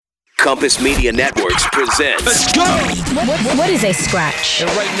Compass Media Networks presents. Let's go! What is a scratch? And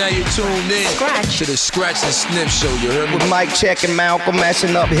right now you're tuned in Scratch. to the Scratch and Sniff Show, you heard me? With Mike Check and Malcolm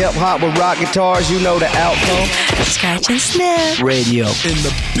mashing up hip-hop with rock guitars, you know the outcome. Scratch and Sniff Radio. In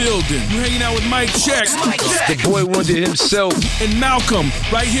the building. You're hanging out with Mike Check. The boy Wonder himself. And Malcolm,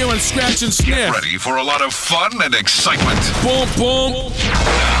 right here on Scratch and Sniff. Get ready for a lot of fun and excitement. Boom, boom.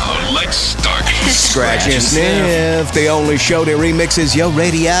 Now, let's start. Scratch and Sniff, the only show that remixes your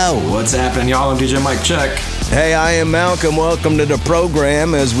radio. What's happening, y'all? I'm DJ Mike Check. Hey, I am Malcolm. Welcome to the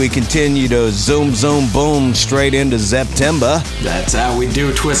program as we continue to zoom, boom, straight into September. That's how we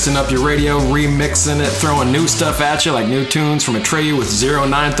do, twisting up your radio, remixing it, throwing new stuff at you, like new tunes from Atreyu with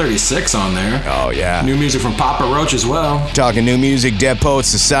 0936 on there. Oh, yeah. New music from Papa Roach as well. Talking new music, Dead Poet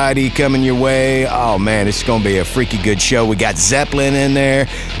Society coming your way. Oh, man, it's going to be a freaky good show. We got Zeppelin in there,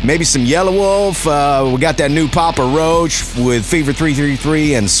 maybe some Yellow Wolf. We got that new Papa Roach with Fever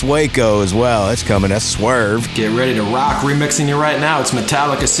 333 and Swaco as well. That's coming. That's Swerve. Get ready to rock. Remixing you right now, it's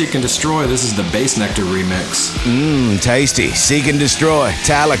Metallica Seek and Destroy. This is the Bass Nectar remix. Tasty. Seek and Destroy.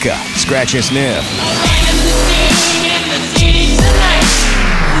 Metallica. Scratch and Sniff.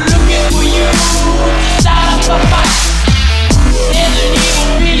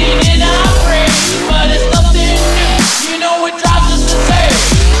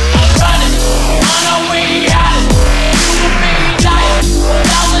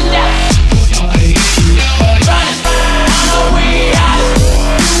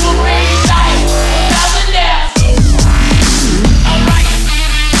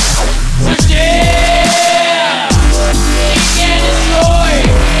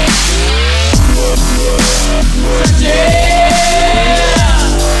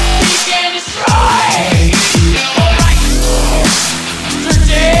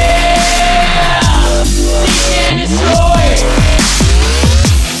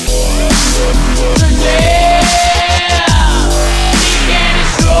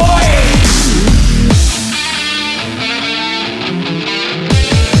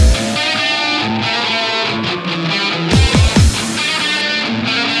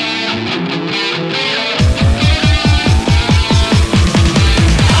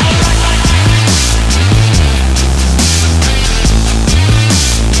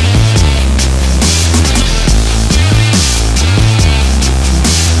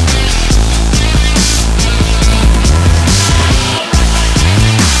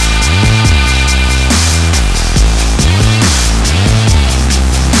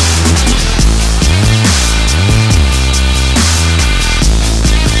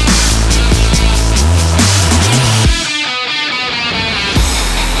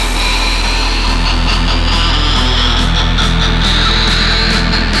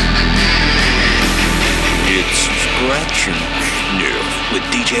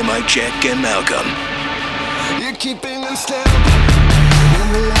 Check and Malcolm. You're keeping in step in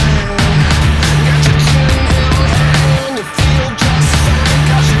the line. Got your chin held high and you feel just fine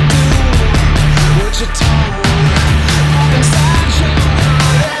 'cause you do what you're told. But inside your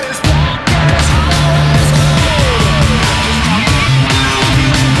heart it is black and it's always cold. Just how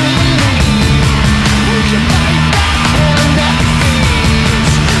deep do you believe? Will you bite that hand that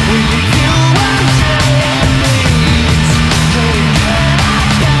feeds? Will you do until it bleeds? Can you get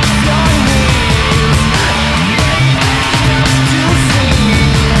your knees? To see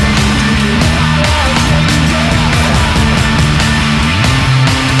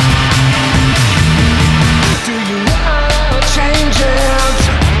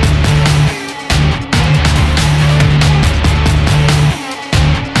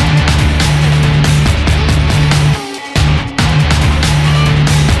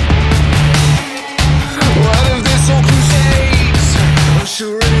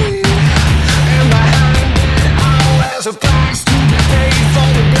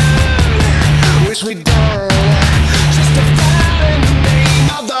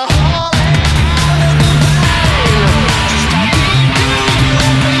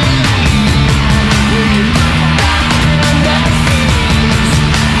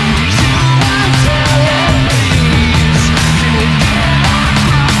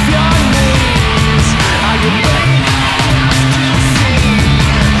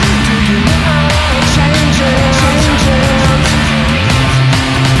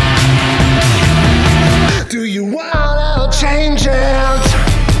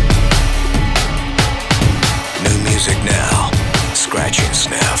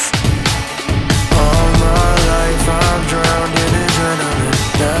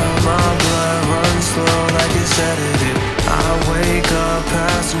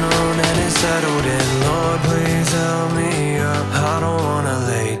settled in. Lord, please help me up. I don't wanna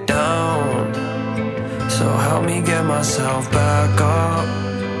lay down. myself back up.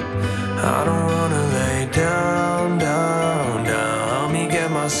 I don't wanna lay down, down, down. Help me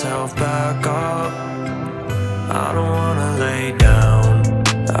get myself back up. I don't wanna lay down.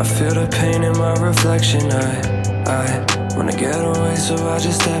 I feel the pain in my reflection. I wanna get away, so I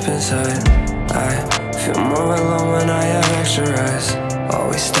just step inside. I feel more alone when I have extra eyes,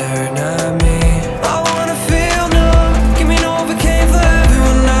 always staring at me. I wanna feel numb, give me Novocaine for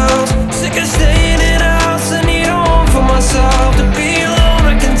everyone else. Sick of staying in a house, I need a home for myself. To be alone,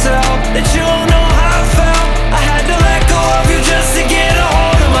 I can tell that you don't know how I felt. I had to let go of you just to get a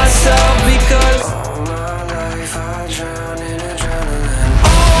hold of myself. Because all my life I drowned in adrenaline.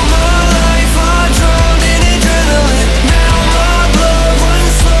 All my life I drowned in adrenaline. Now my blood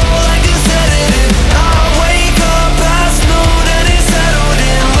runs slow like a sedative. I wake up past noon and it's settled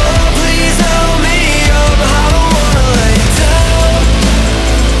in. Lord, please help me up, I don't wanna lay down.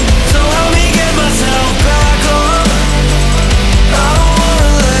 So help me get myself back up. I don't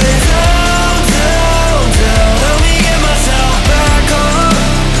wanna lay down, down, down. Help me get myself back up.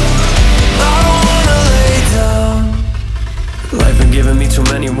 I don't wanna lay down. Life been giving me too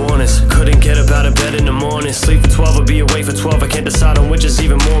many warnings. Couldn't get up out of bed in the morning. Sleep for 12 or be awake for 12. I can't decide on which is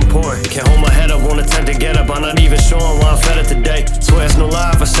even more important. Can't hold my head up, won't attempt to get up. I'm not even sure on why I'm fed up today. Swear it's no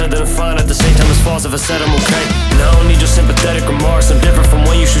lie if I said that I'm fine. At the same time it's false if I said I'm okay. And I don't need your sympathetic remarks. I'm different from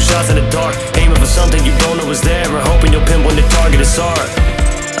when you shoot shots in the dark, aiming for something you don't know is there, and hoping you'll pinpoint the target is hard.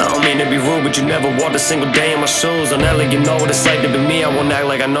 I don't mean to be rude, but you never walked a single day in my shoes. Don't act like you know what it's like to be me. I won't act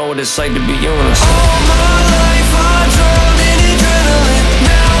like I know what it's like to be you. All my life I drowned in adrenaline.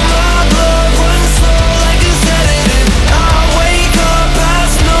 Now my blood runs slow like a sedative. I wake up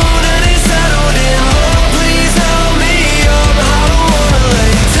past noon and it's settled in. Lord, please help me up, I don't wanna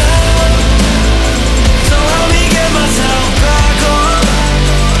lay down. So help me get myself back up.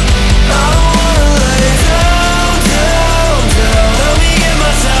 I don't wanna lay down, down, down. Help me get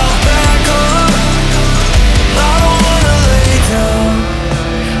myself back up. I don't wanna lay down.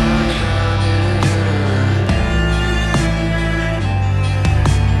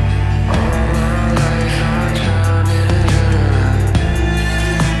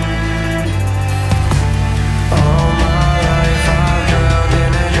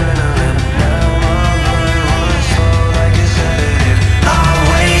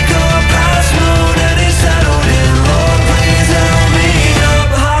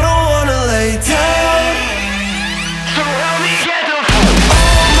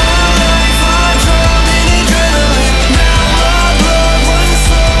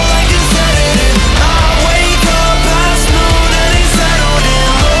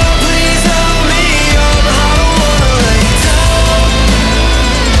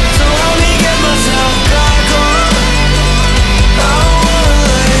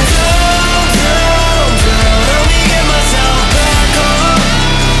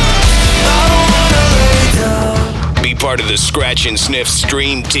 Part of the Scratch and Sniff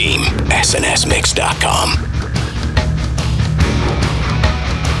stream team. SNSMix.com.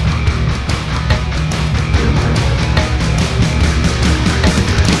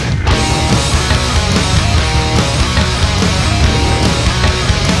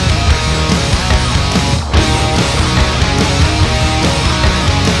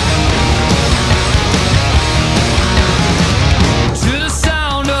 To the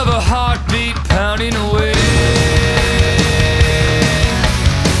sound of a heartbeat pounding away.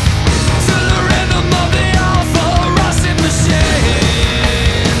 To the rhythm of the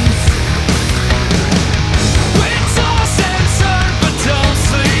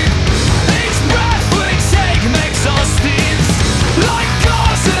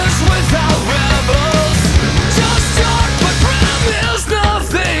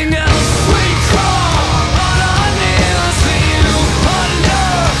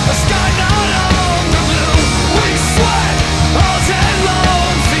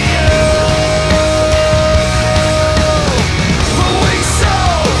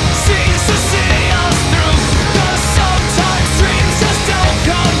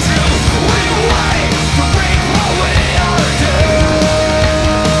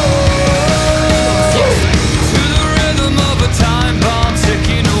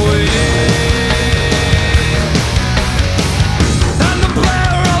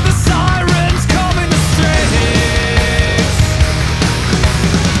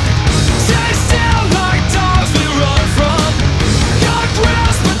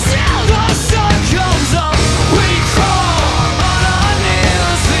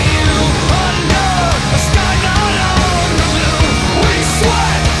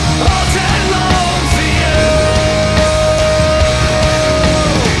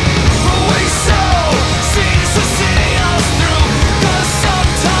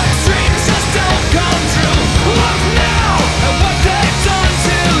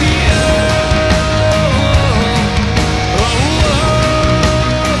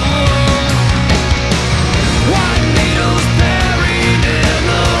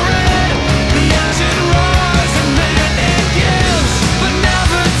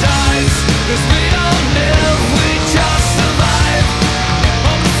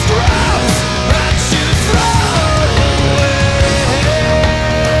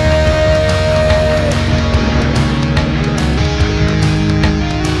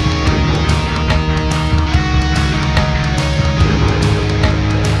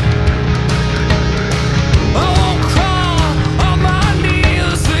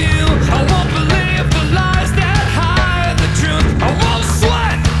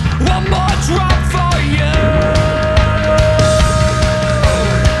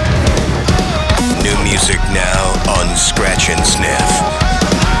music now on Scratch and Sniff.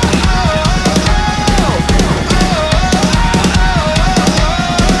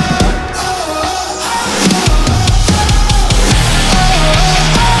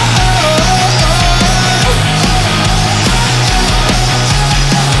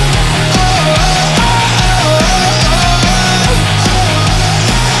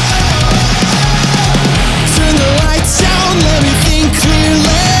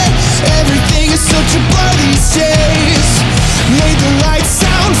 Such a blur these days. Made the right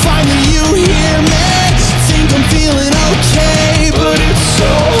sound, finally you hear me. Think I'm feeling okay, but it's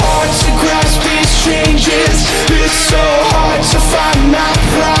so hard to grasp these changes. It's so hard to find my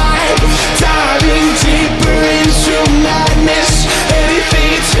pride. Diving deeper into madness.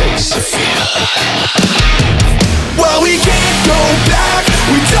 Anything it takes to feel. Well, we can't go back.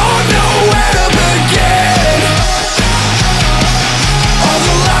 We don't know where to begin. All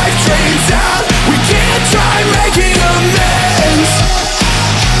the life drains out. We can't try making amends.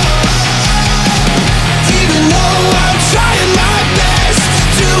 Even though I'm trying my best,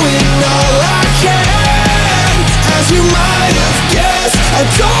 doing all I can. As you might have guessed, I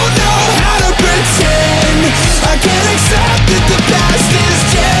don't know how to pretend. I can't accept that the past is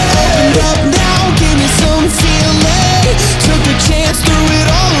dead. Open up now, give me some feeling. Took a chance, threw it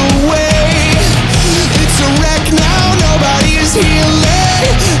all away. It's a wreck now, nobody is healing.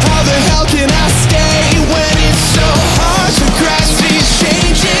 How the hell can I stay when it's so hard to grasp these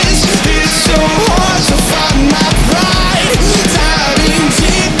changes? It's so hard to find my pride. Diving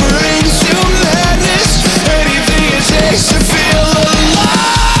deeper into madness. Anything it takes to feel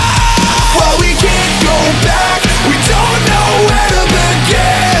alive. Well, we can't go back. We don't know where to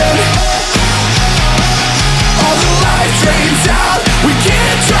begin. All the life drains out. We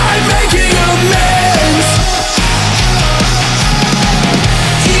can't try making amends.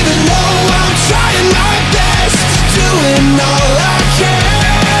 Even though I'm trying my best, doing all I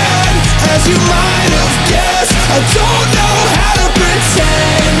can. As you might have guessed, I don't know how to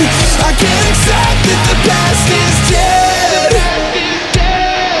pretend. I can't accept that the past is dead.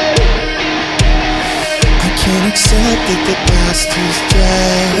 I can't accept that the past is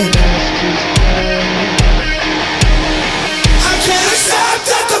dead. I can't accept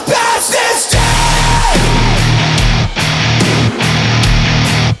that the past is dead.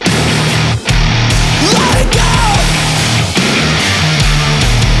 Let it go.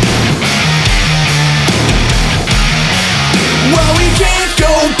 Well, we can't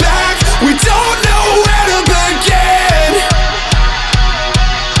go back. We don't know where to begin.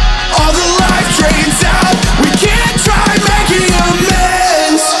 All the life drains out. We can't try making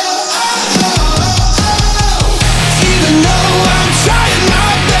amends. Even though I'm trying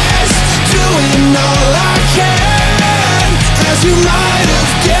my best, doing all I can. As you might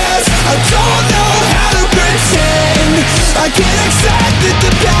have guessed, I don't know how to pretend. I can't accept that the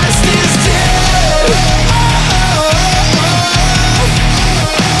past is dead.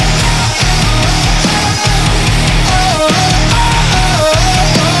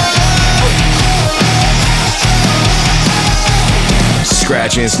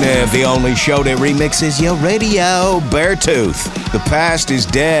 Scratch and Sniff, the only show that remixes your radio. Beartooth, the past is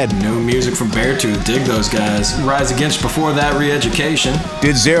dead. New music from Beartooth, dig those guys. Rise Against before that, Re-Education.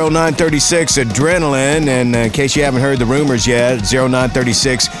 Did 0936 Adrenaline, and in case you haven't heard the rumors yet,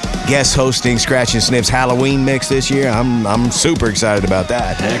 0936 guest hosting Scratch and Sniff's Halloween mix this year. I'm super excited about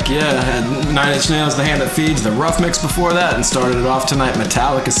that. Heck yeah, had 9 Inch Nails, The Hand That Feeds, the Rough Mix before that, and started it off tonight,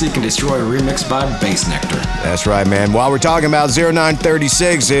 Metallica Seek and Destroy, remixed by Bass Nectar. That's right, man. While we're talking about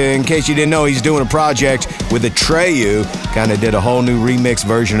 0936, in case you didn't know, he's doing a project with Atreyu. Kind of did a whole new remix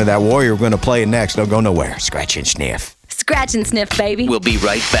version of that Warrior. We're going to play it next. Don't go nowhere. Scratch and Sniff. Scratch and Sniff, baby. We'll be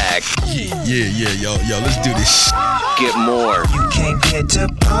right back. Yeah, yo, let's do this. Get more You can't get to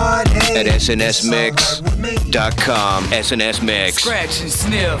party at snsmix.com. SNS Mix. Scratch and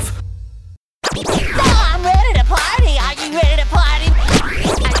Sniff. I'm ready to party. Are you ready to party?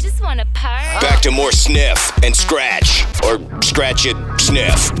 I just want to party. Back to more Sniff and Scratch. Or Scratch it,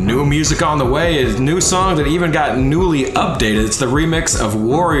 Sniff. New music on the way, is new song that even got newly updated. It's the remix of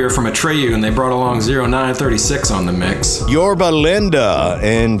Warrior from Atreyu, and they brought along 0936 on the mix. Yorba Linda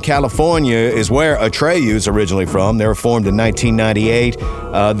in California is where Atreyu's originally from. They were formed in 1998.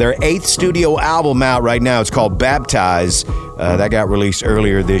 Their 8th studio album out right now. It's called Baptize. That got released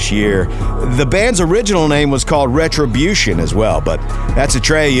earlier this year. The band's original name was called Retribution as well, but that's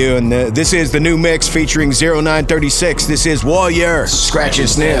Atreyu, and this is the new mix featuring 0936. This is Warrior. Scratch and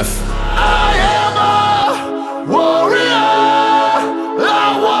Sniff. I am a warrior.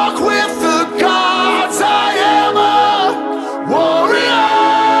 I walk with the gods. I am a warrior.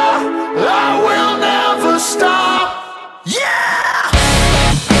 I will never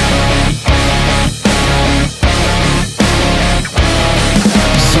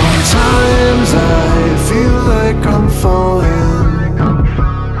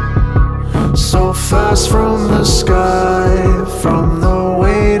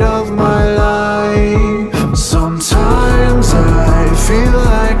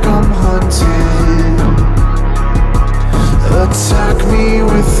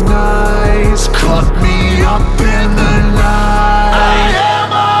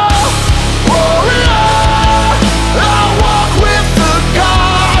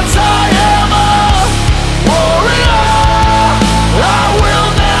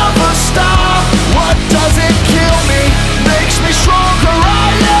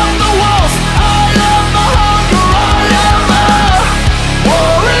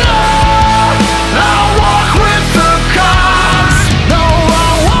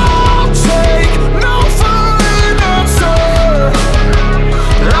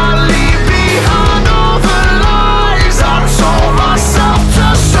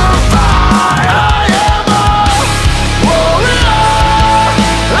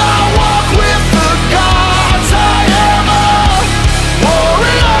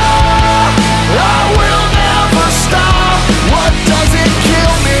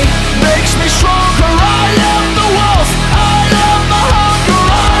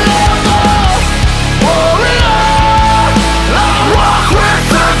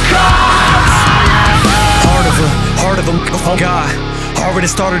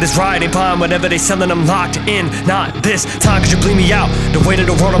already started this ride, ain't buying whatever they selling, I'm locked in. Not this time, cause you bleed me out. The weight of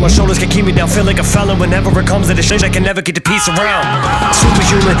the world on my shoulders can keep me down. Feel like a felon whenever it comes to this shit, I can never get the peace around.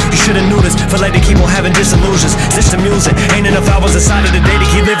 Superhuman, you should've knew this. Feel like they keep on having disillusions. Stitch the music, ain't enough hours inside of the day to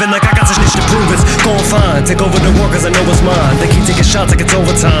keep living like I got some shit to prove it. Going fine, take over the work cause I know it's mine. They keep taking shots like it's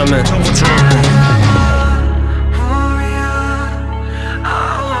overtime, man.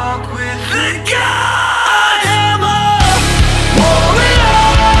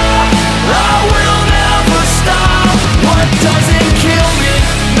 Doesn't kill me,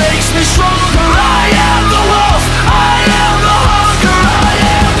 makes me stronger. I am the wolf, I am the hunger. I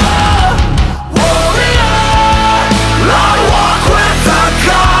am a warrior. I walk with the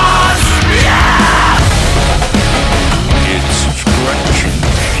gods, yeah. It's Scratch and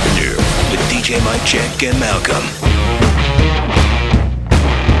Sniff with DJ Mike Check and Malcolm.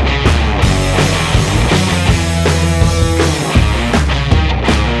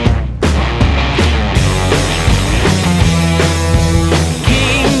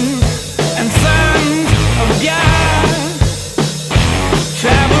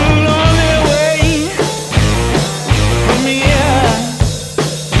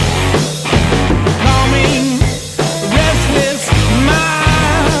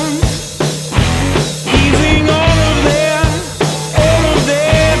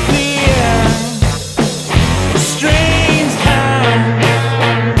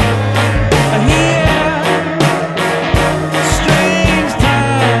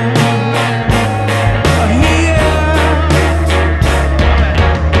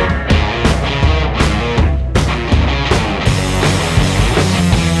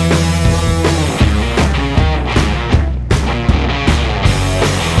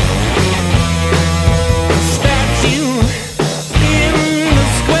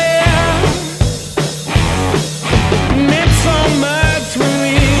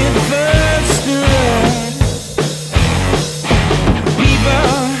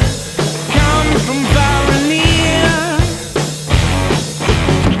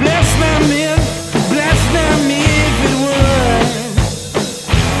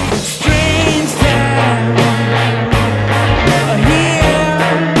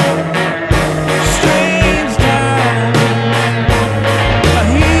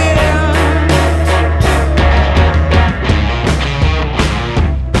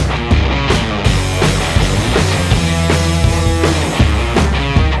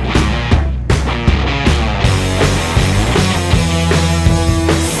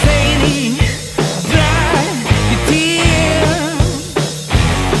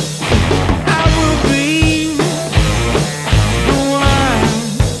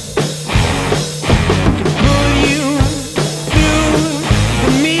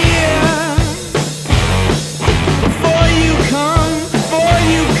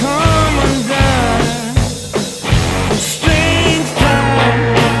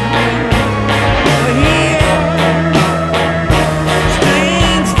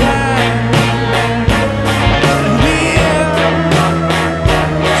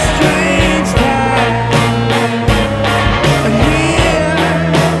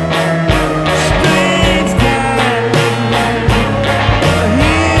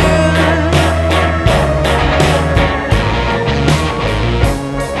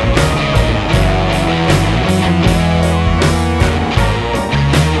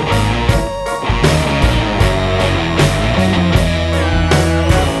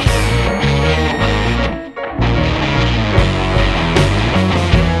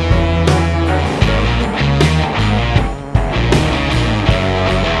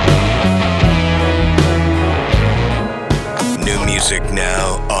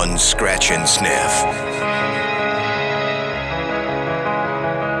 Scratch and Sniff.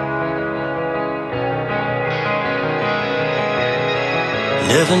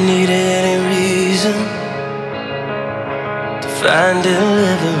 Never needed any reason to find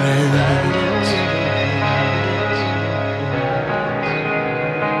deliverance.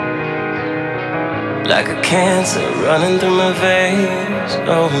 Like a cancer running through my veins.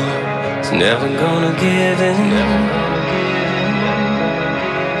 Oh, it's never gonna give in.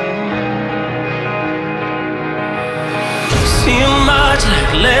 See 'em march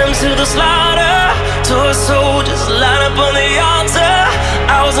like lambs to the slaughter. Toy soldiers line up on the altar.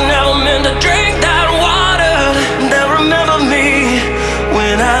 I was never meant to drink that water. They'll remember me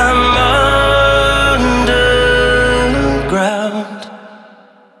when I'm underground.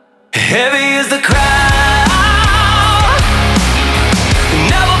 Heavy is the crowd.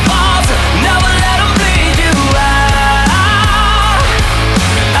 Never falls, never let 'em bleed you out.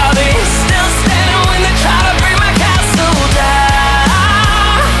 I'll be still standing when they try to bring my castle down.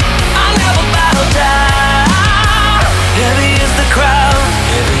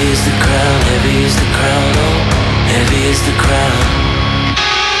 heavy is the crown.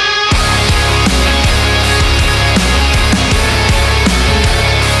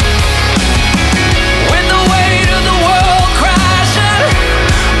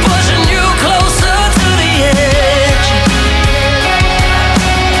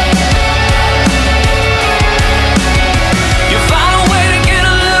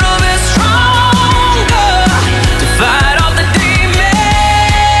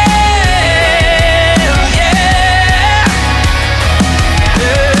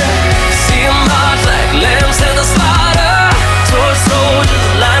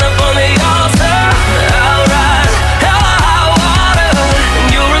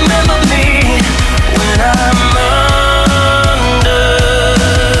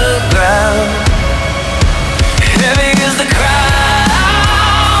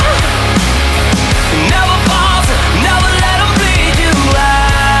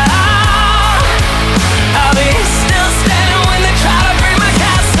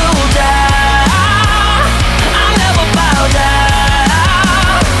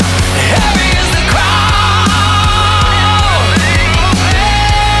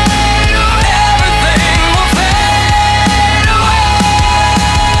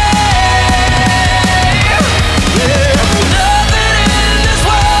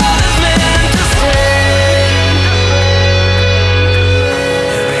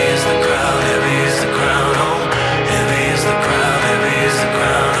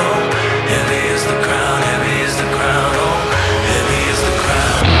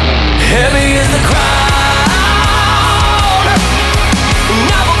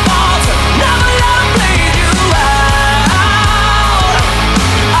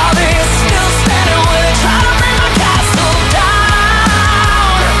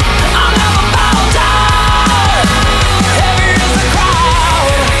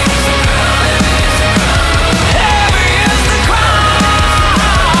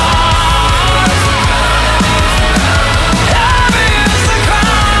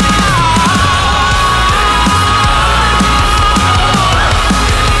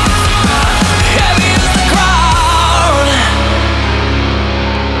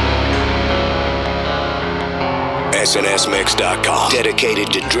 SNSMix.com.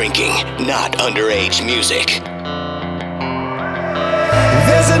 Dedicated to drinking, not underage music.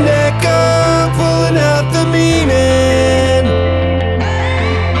 There's an echo pulling out the meaning,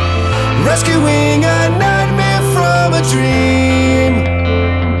 rescuing a nightmare from a dream.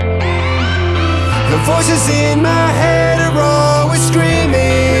 The voices in my head are always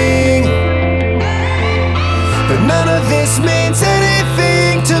screaming, but none of this means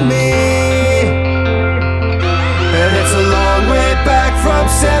anything to me. And it's a long way back from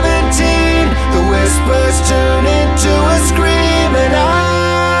 17. The whispers turn into a scream, and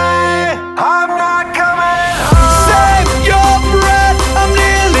I'm not coming home. Save your breath, I'm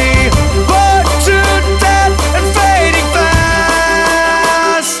nearly bored to death and fading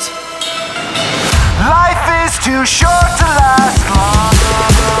fast. Life is too short to last long.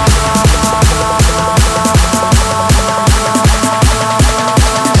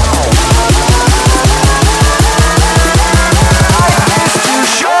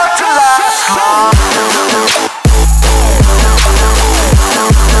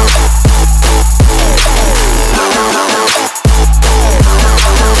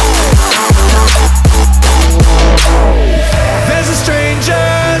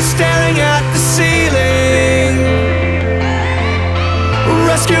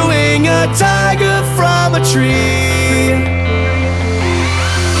 Tiger from a tree.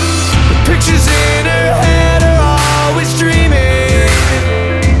 The pictures in her head are always dreaming.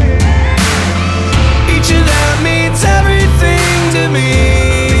 Each of them means everything to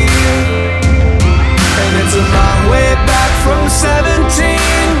me. And it's a long way back from 17.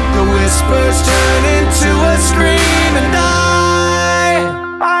 The whispers turn into a scream, and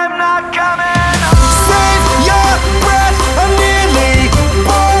I'm not coming home. Save your breath, I'm nearly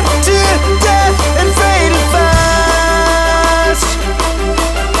bored to death and fading fast.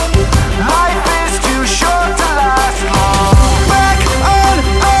 Life is too short to last long. Back on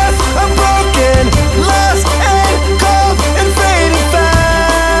earth, I'm broken, lost and cold and fading fast.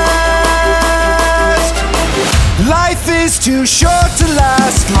 Life is too short to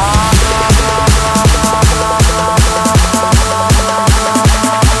last long.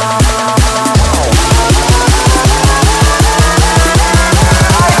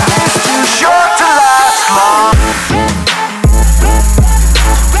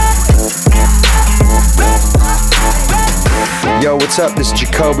 Yo, what's up? This is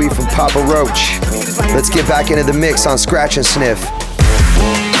Jacoby from Papa Roach. Let's get back into the mix on Scratch and Sniff.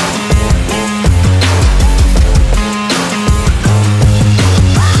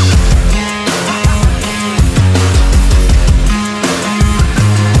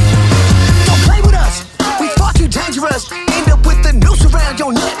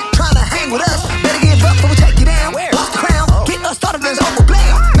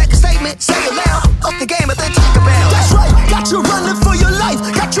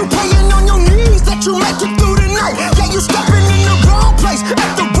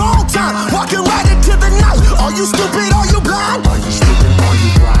 you stupid or you blind? Are you stupid or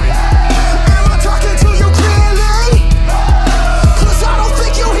you blind? Am I talking to you clearly? 'Cause I don't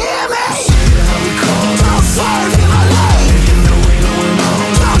think you hear me. Don't serve in my lane.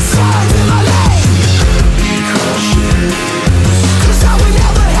 Don't serve in my lane. 'Cause I would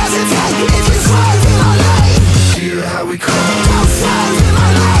never hesitate if you swerve in my lane. See how we come. Don't serve in my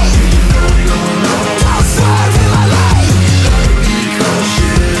lane. Don't serve in my lane.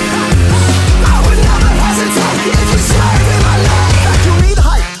 I would never hesitate if you swerve in my lane. You need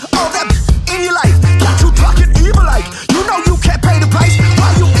hype, all that in your life. Got you talking evil like you know you can't pay the price. Why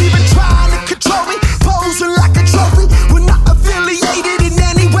you even trying to control me? Posing like a trophy. We're not affiliated in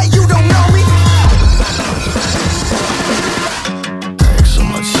any way. You don't know me. Thanks so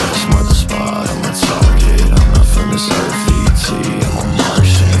much, sex, mother spot. I'm a target. I'm not from this earth, ET. I'm a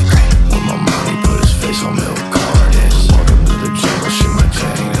Martian. With my money, put his face on milk cartons. Welcome to the jungle, shoot my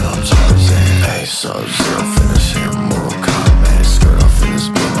gang, and I'm Tarzan. Hey, Sub-Zero, finish him, Mortal Kombat. Skirt off in his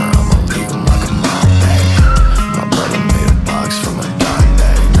beamer, I'ma leave him like a mom bag. My brother made a box from a dime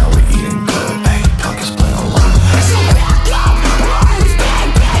bag. Now we eating good, hey, pockets playing a lot. It's wrapped up, it's bang,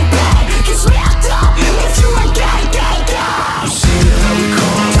 bang, bang. It's wrapped up, if you a gang, gang, gang. You see how we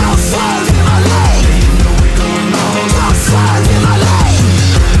come? Don't swerve in my lane. Don't swerve in my lane.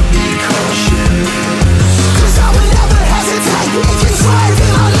 Cause I would never hesitate if you swerve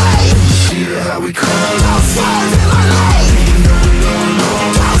in my lane. See how we come? Don't swerve in my lane.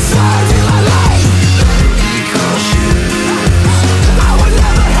 Don't swerve in my lane. I would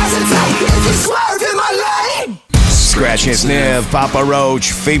never hesitate if you swerve in my lane. Scratch and Sniff, Papa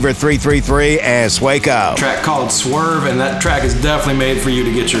Roach, Fever 333, and Swaco. Track called Swerve, and that track is definitely made for you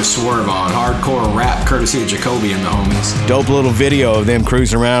to get your swerve on. Hardcore rap courtesy of Jacoby and the homies. Dope little video of them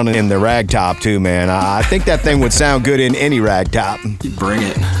cruising around in the rag top too, man. I think that thing would sound good in any rag top. You bring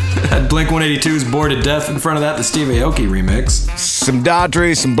it. That Blink-182's Bored to Death in front of that, the Steve Aoki remix. Some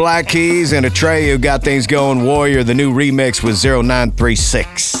Daughtry, some Black Keys, and a Atreyu got things going. Warrior, the new remix with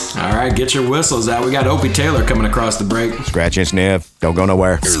 0936. All right, get your whistles out. We got Opie Taylor coming across the break. Scratch and Sniff, don't go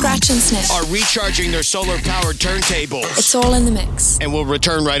nowhere. Scratch and Sniff. Are recharging their solar-powered turntables. It's all in the mix. And we'll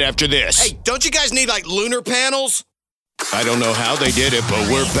return right after this. Hey, don't you guys need, like, lunar panels? I don't know how they did it, but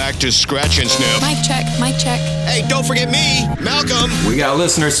we're back to Scratch and Sniff. Mic check, mic check. Hey, don't forget me, Malcolm. We got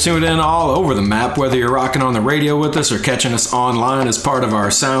listeners tuned in all over the map, whether you're rocking on the radio with us or catching us online as part of our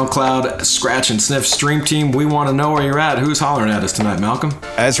SoundCloud Scratch and Sniff stream team. We want to know where you're at. Who's hollering at us tonight, Malcolm?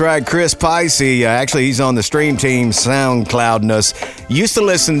 That's right, Chris Picey. Actually, he's on the stream team, SoundClouding us. Used to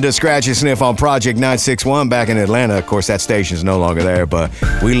listen to Scratch and Sniff on Project 961 back in Atlanta. Of course, that station's no longer there, but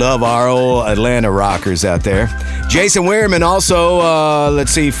we love our old Atlanta rockers out there. Jason Weirman also,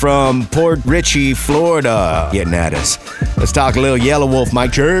 let's see, from Port Richey, Florida, getting at us. Let's talk a little Yellow Wolf,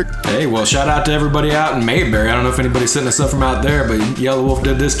 Mike Church. Hey, well, shout out to everybody out in Mayberry. I don't know if anybody's sending us stuff from out there, but Yellow Wolf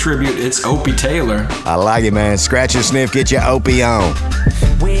did this tribute. It's Opie Taylor. I like it, man. Scratch and Sniff, get your Opie on.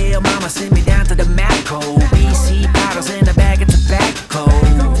 Well, mama sent me down to the Mapco. BC bottles in the bag of tobacco.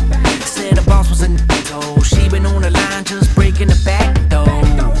 Said the boss was a n***o. She been on the line just breaking the back door.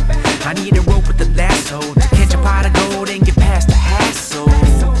 I need a rope with the lasso to catch a pot of gold and get past the hassle.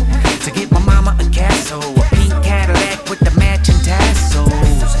 To get my mama a castle, a pink Cadillac with the matching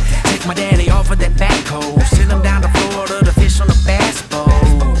tassels. Take my daddy off of that backhoe, send him down to Florida to fish on the bass boat.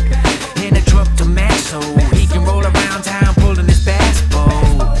 In a truck to match so he can roll around town pulling his bass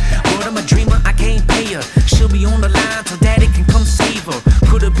boat. But I'm a dreamer,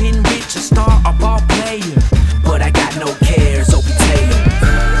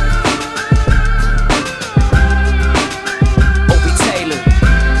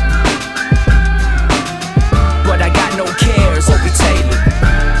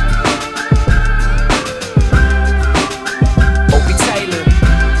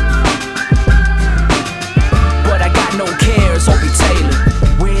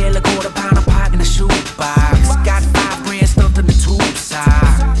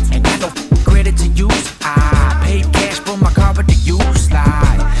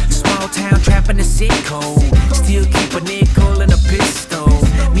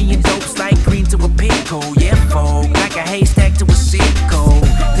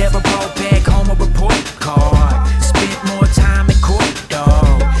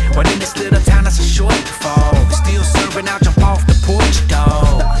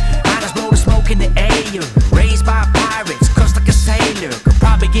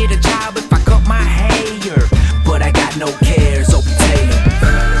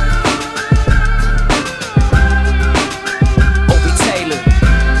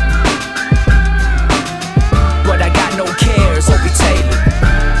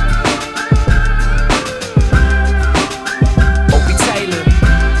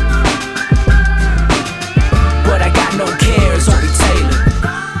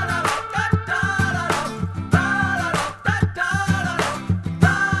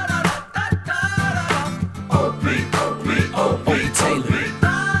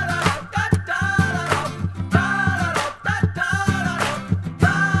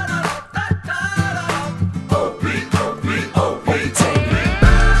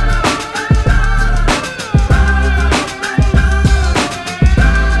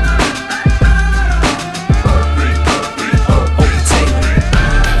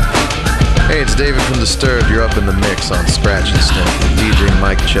 up in the mix on Scratch and Sniff with DJ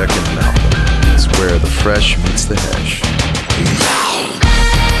Mike Check and Malcolm. It's where the fresh meets the hash.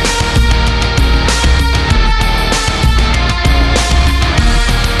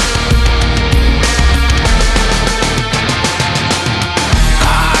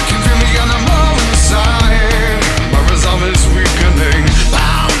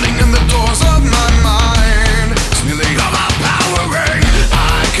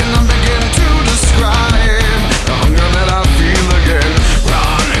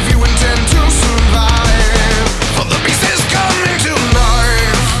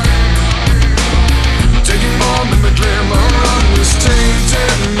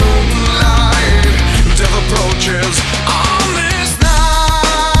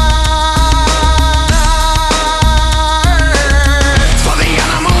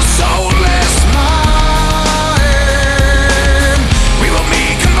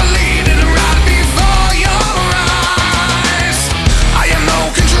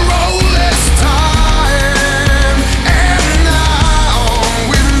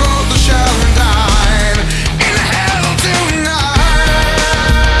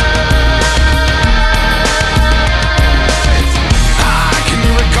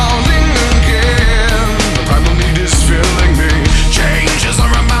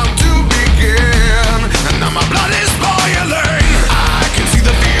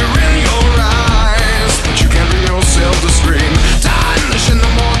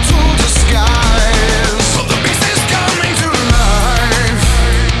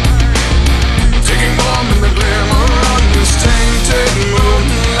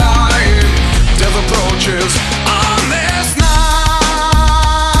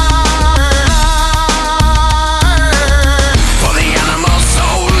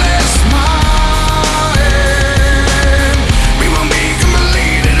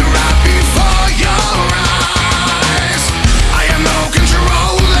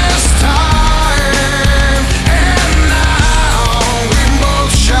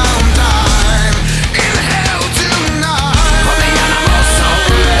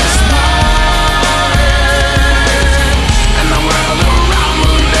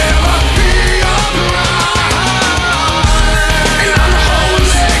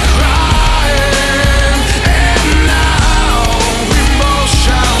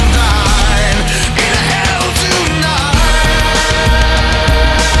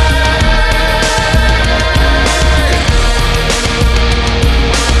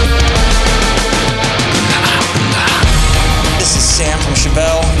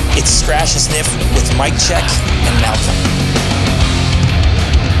 Scratch and Sniff with Mike Check and Malcolm.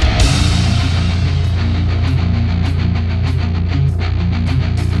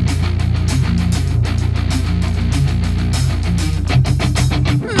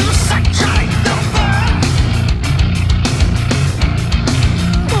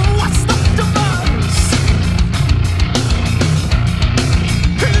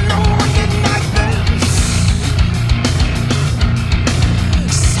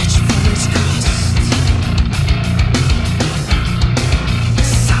 Such foolish cost.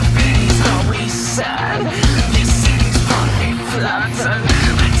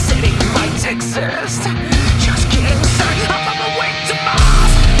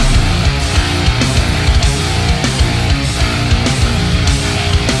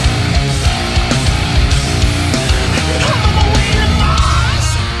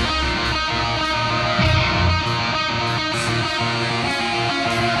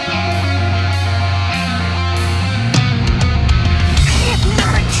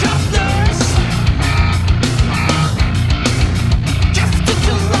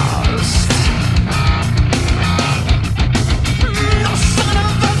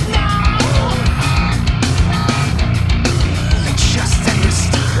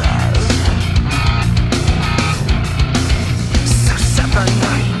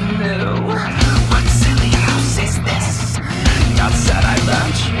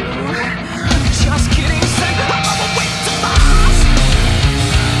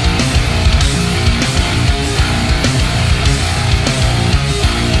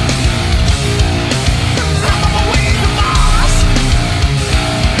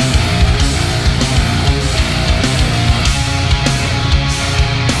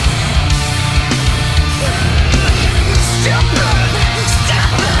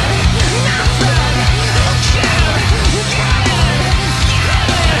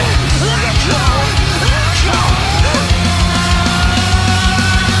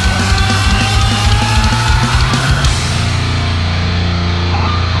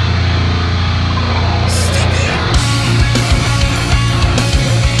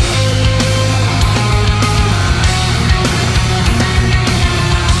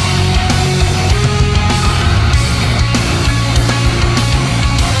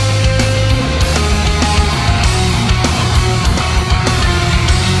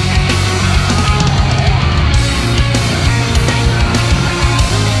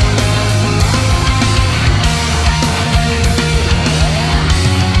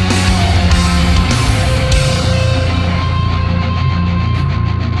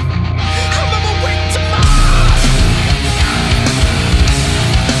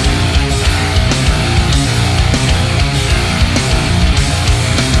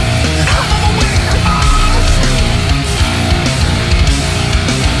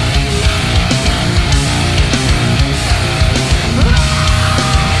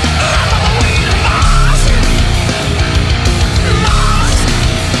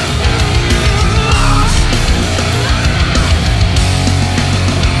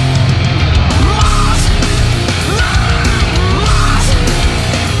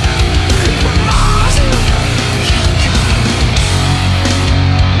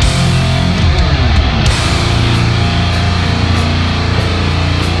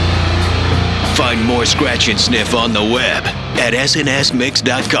 more Scratch and Sniff on the web at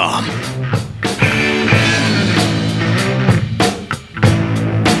snsmix.com.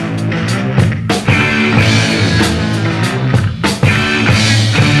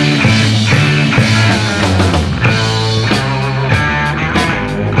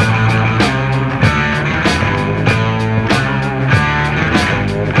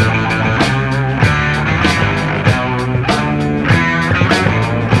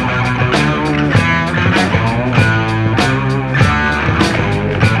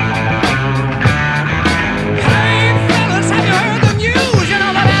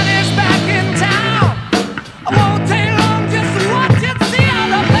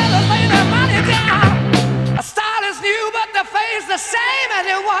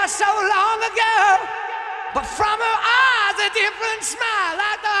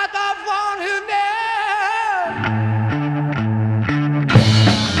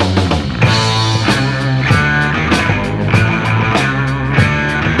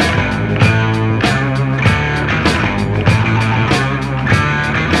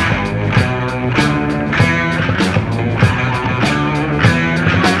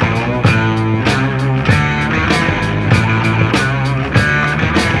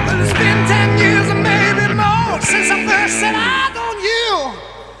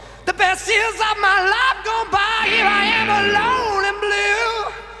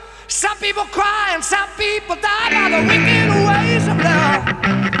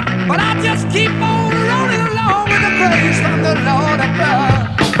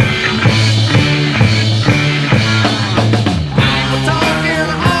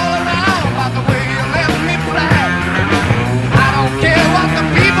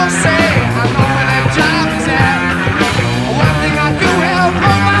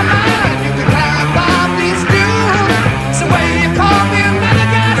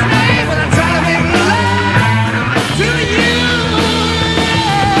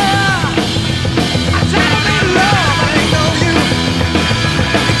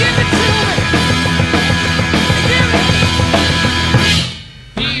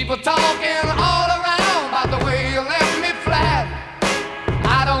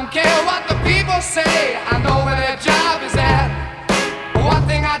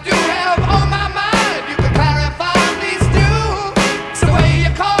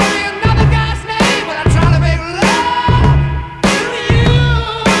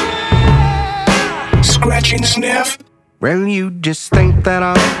 Well, you just think that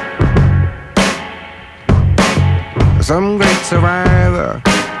I'm some great survivor,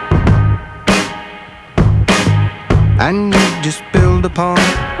 and you just build upon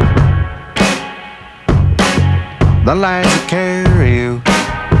the lies that carry you.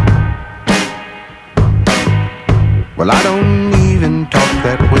 Well, I don't even talk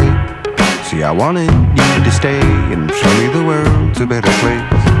that way. See, I wanted you to stay and show me the world's a better place.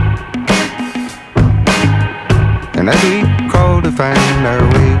 And as we crawl to find our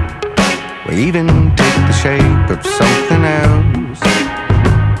way, we even take the shape of something else.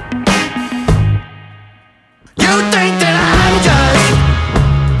 You think that I'm just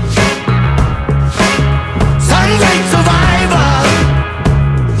some great survivor.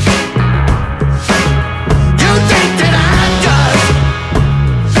 You think that I'm just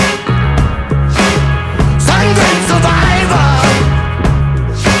some great survivor.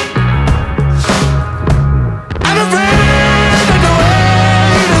 I'm afraid that the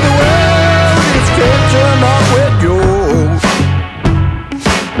weight of the world is catching up with you.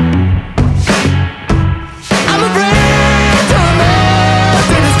 I'm afraid to admit that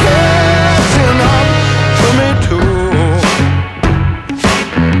it's catching up for me too.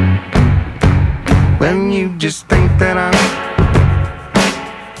 When you just think that I'm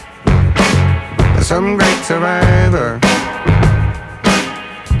some great survivor,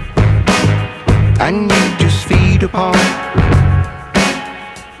 and you just feed upon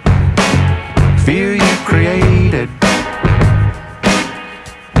fear you created.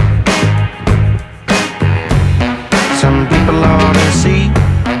 Some people ought to see,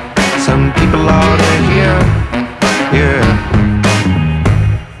 some people ought to hear, yeah.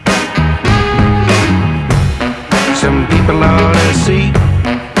 Some people ought to see,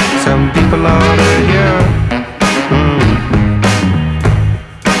 some people ought to hear.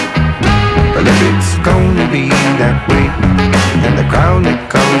 Well, if it's gonna be that way, then the crowd that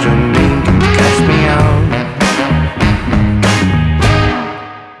calls your name can cast me out.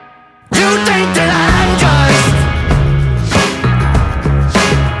 You think that I'm just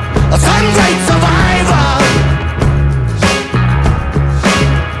some great survivor.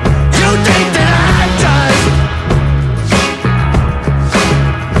 You think that I'm just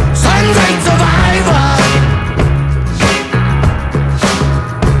some great survivor.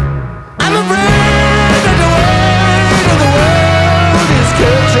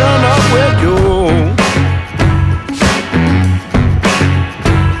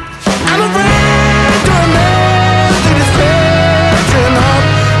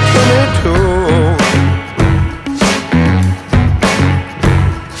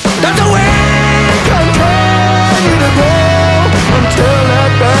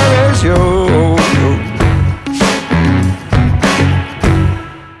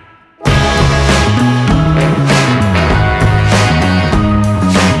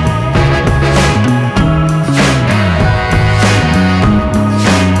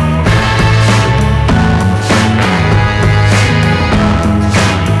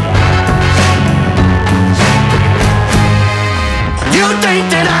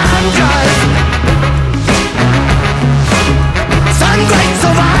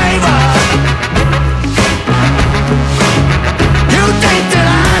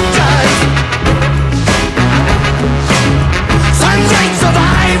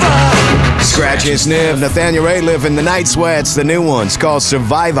 Scratch and Sniff. Nathaniel Rateliff and the Night Sweats, the new one's called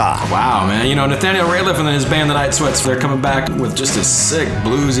Survivor. Wow, man. You know, Nathaniel Rateliff and his band, the Night Sweats, they're coming back with just a sick,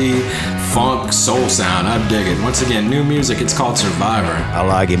 bluesy, funk, soul sound. I dig it. Once again, new music. It's called Survivor. I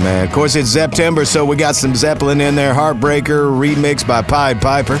like it, man. Of course, it's September, so we got some Zeppelin in there. Heartbreaker, remixed by Pied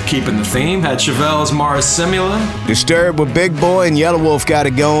Piper. Keeping the theme, had Chevelle's Mars Simula. Disturbed with Big Boy, and Yellow Wolf got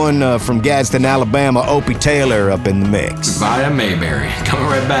it going from Gadsden, Alabama. Opie Taylor up in the mix. Via Mayberry. Coming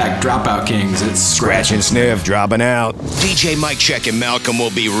right back, Dropout Kings. It's Scratch and Sniff dropping out. DJ Mike Check and Malcolm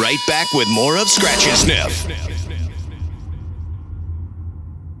will be right back with more of Scratch and Sniff.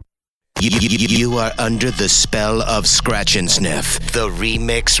 You are under the spell of Scratch and Sniff. The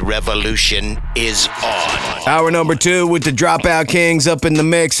remix revolution is on. Hour number 2 with the Dropout Kings up in the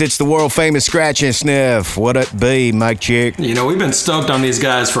mix. It's the world famous Scratch and Sniff. What it be, Mike Chick? You know, we've been stoked on these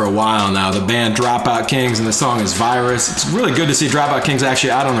guys for a while now. The band Dropout Kings, and the song is Virus. It's really good to see Dropout Kings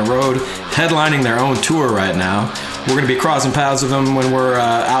actually out on the road, headlining their own tour right now. We're going to be crossing paths with them when we're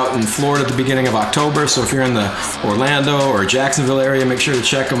out in Florida at the beginning of October. So if you're in the Orlando or Jacksonville area, make sure to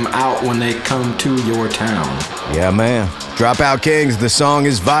check them out when they come to your town. Yeah, man. Dropout Kings, the song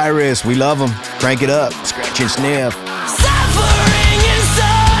is Virus. We love them. Crank it up. Scratch and Sniff. Suffering in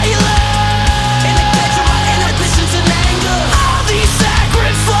silence, in the catch of my inhibitions and anger. All these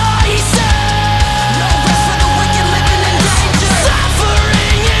sacrifices, no rest for the wicked living in danger.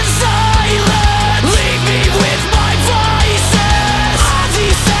 Suffering in silence, leave me with my vices. All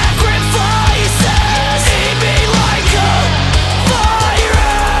these sacrifices, eat me like a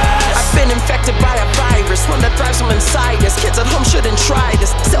virus. I've been infected by a virus, one that thrives from inside us. Kids at home shouldn't try this.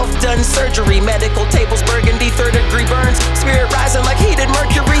 Self-done surgery, medical tables, burgundy, third-degree burns, spirit rising like heated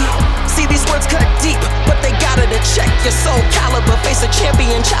mercury. See, these words cut deep, but they got it to check your soul caliber. Face a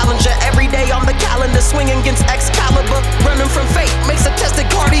champion challenger every day on the calendar, swinging against Excalibur. Running from fate makes a tested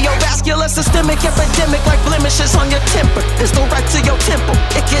cardiovascular systemic epidemic like blemishes on your temper. Pistol right to your temple,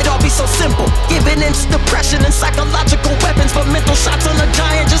 it could all be so simple. Giving in to depression and psychological weapons, but mental shots on a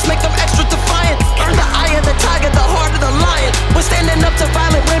giant just make them extra defiant. Earn the eye of the tiger, the heart of the lion. We're standing up to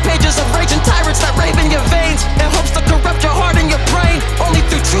violent rampages of raging tyrants that rave in your veins and hopes to corrupt your heart and your brain. Only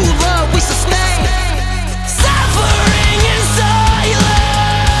through true love we sustain. Suffering in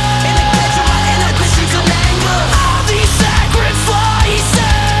silence, in the catch of my inhibitions and anger. All these sacrifices,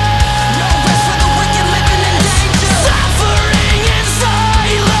 no rest for the wicked living in danger. Suffering in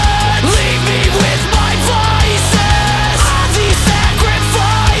silence, leave me with my vices. All these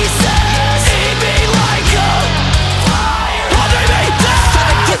sacrifices, eat me like a fire. Try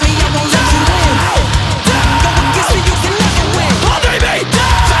to get me, I won't let you in. Go against me, you can never win. Try to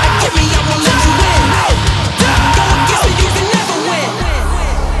get me, I won't let you in. Go against me, you can never win.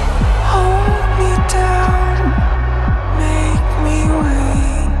 Hold me down, make me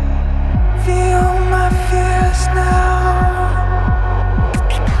wait. Feel my fears now.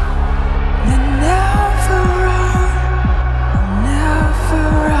 And never run, never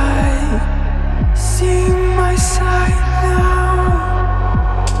right. See my sight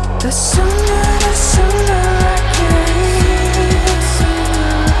now. The sooner I get, the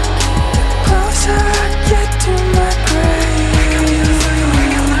closer I get to my grave.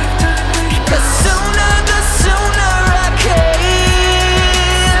 The sooner I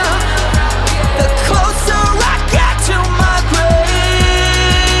came, the closer I get to my grave.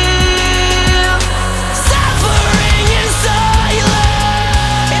 Suffering in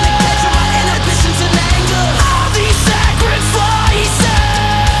silence, in the catch of my inhibitions and anger. All these sacrifices,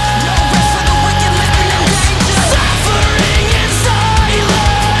 no rest for the wicked living in danger. Suffering in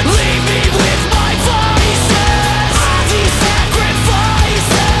silence, leave me with my vices. All these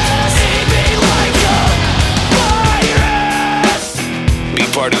sacrifices, eat me like a virus. Be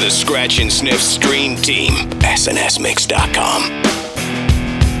part of the Scratch and Sniff stream team. SNSMix.com.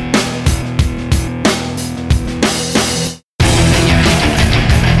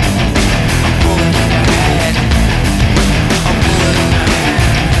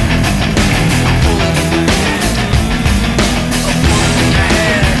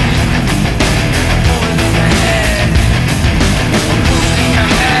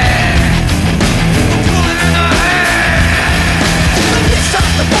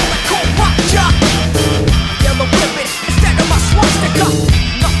 Yellow ribbon instead of my swastika.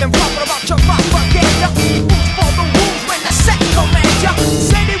 Nothing proper about your propaganda. Rules for the rules when the set command ya.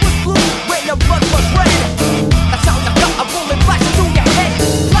 Said it was blue when the blood was red. That's how you got a bullet blasting through your head.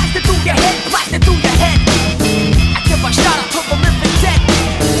 Blasting through your head, blasting through your head. I give a shout out to the living dead.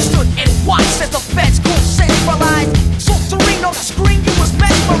 Stood and watched as the feds go centralized. So serene on the screen, you was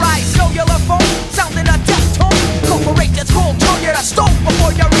mesmerized. Cellular phone sounding a death tone. Corporations gon' turn you to stone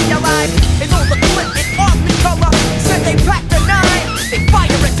before you realize. And all the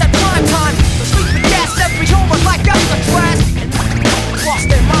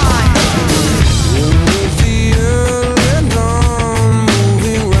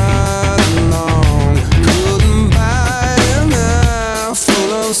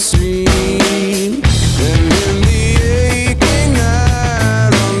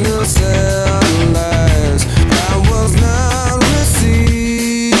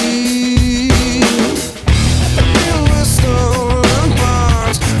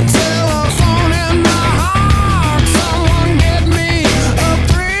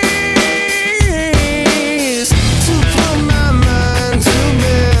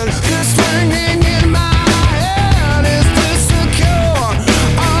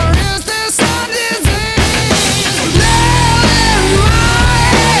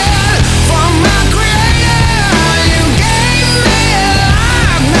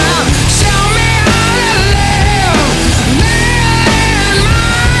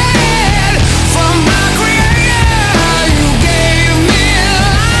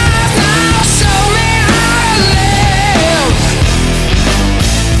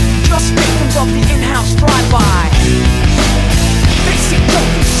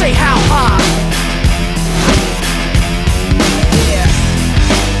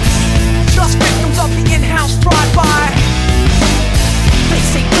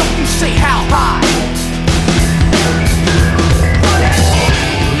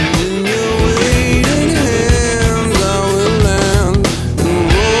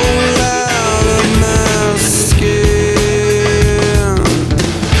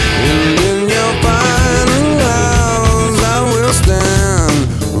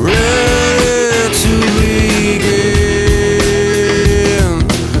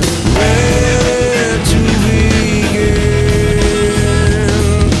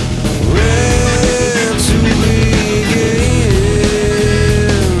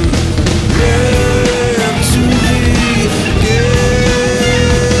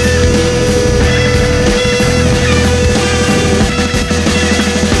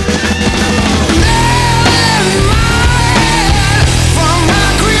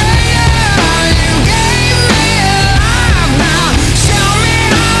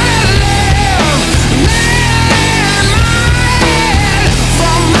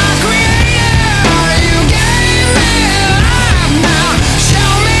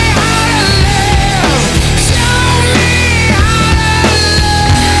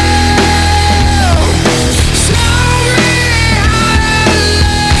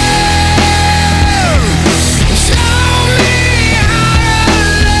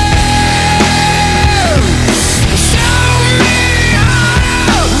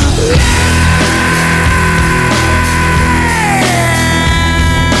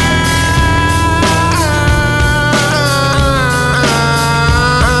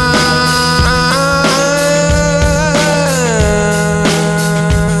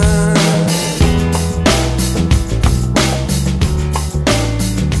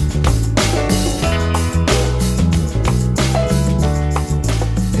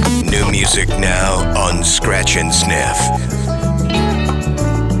Scratch and Sniff.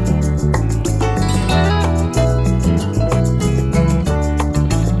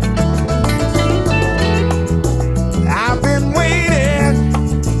 I've been waiting,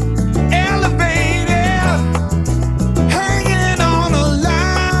 elevated, hanging on a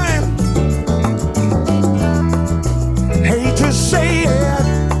line. Hate to say it,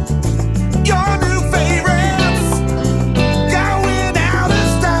 your new favorites going out of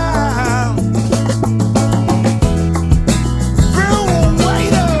style. Through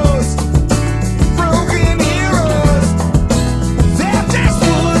waiters, broken heroes, they're just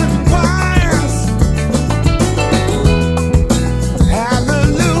wooden wires.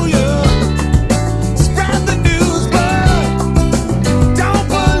 Hallelujah, spread the news, but don't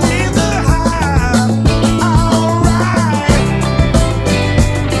believe the hype. Alright,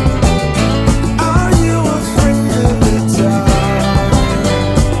 are you afraid of the dark?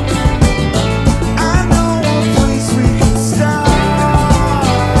 I know a place we can start.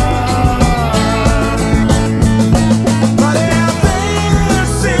 But if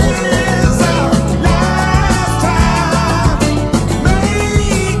this is our last time,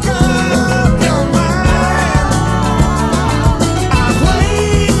 make up your mind. I've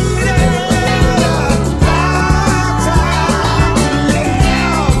waited a lifetime to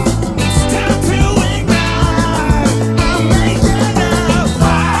live. It's time to ignite. I'm making a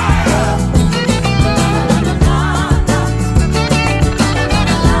fire.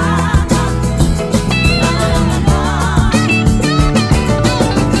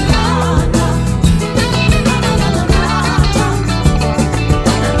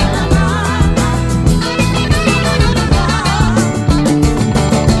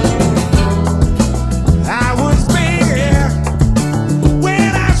 I was big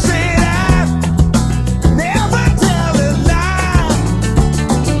when I said I'd never tell a lie.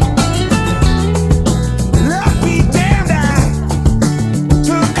 Luck be damned, I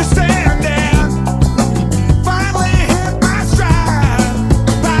took a stand and finally hit my stride.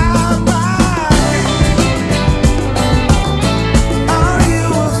 Bye-bye. Are you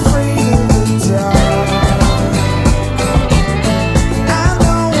afraid of the dark? I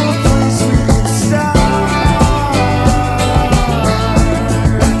know a place we can start.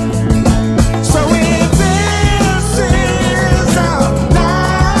 So if this is our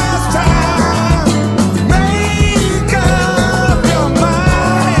last time, make up your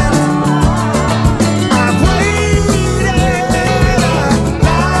mind. I've waited a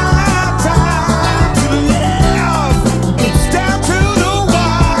lifetime to live. It's down to the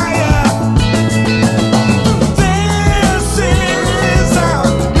wire. This is our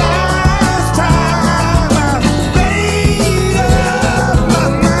last time. I've made up my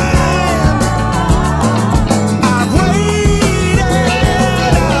mind. I've waited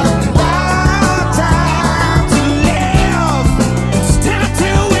a lifetime to live. It's time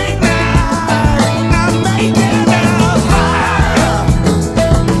to ignite. I'm making a fire.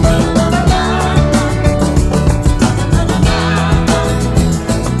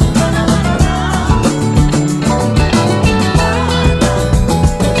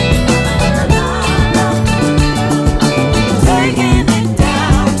 Taking it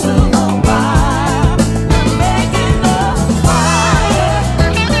down to the wire. I'm making a fire.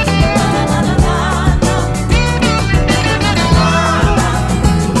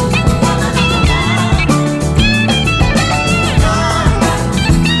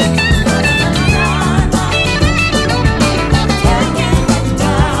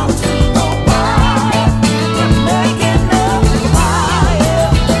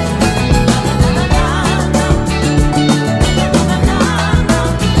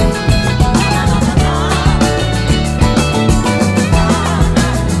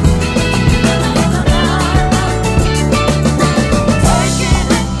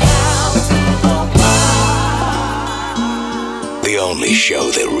 The only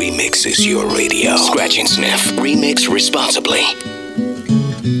show that remixes your radio. Scratch and Sniff. Remix responsibly.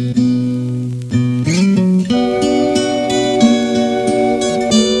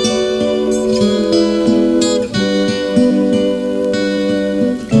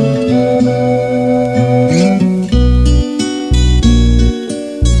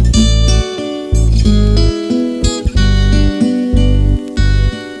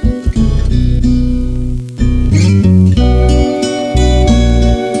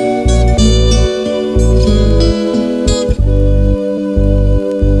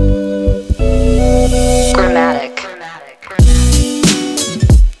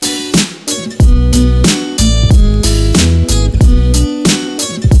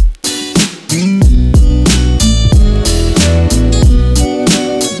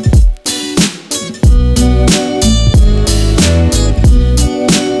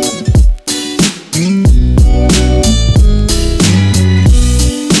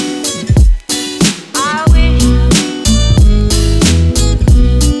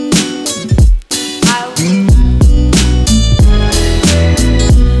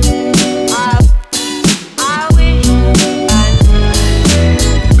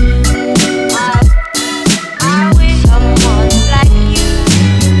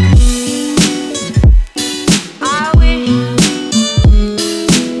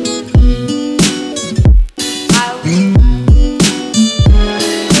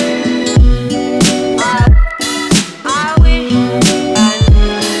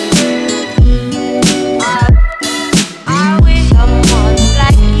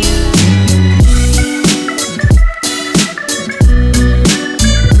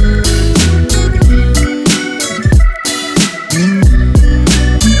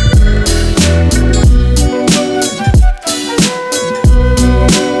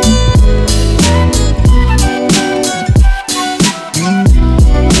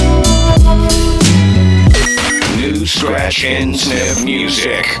 Scratch and Sniff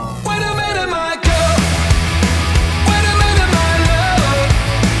Music. Wait a minute, my girl. Wait a minute, my love.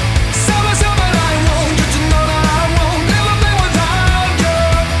 Summer, summer, I want you to know that I won't never be without you.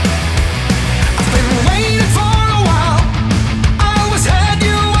 I've been waiting for a while. I always had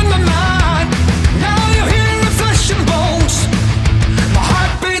you on my mind. Now you're here in flesh and bones. My heart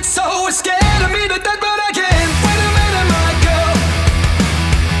beats so it's scared of me to death, but I can't. Wait a minute, my girl.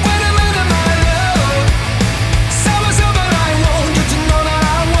 Wait a minute, my love. Summer, summer, I want you to know that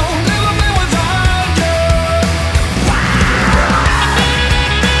I won't never be without you.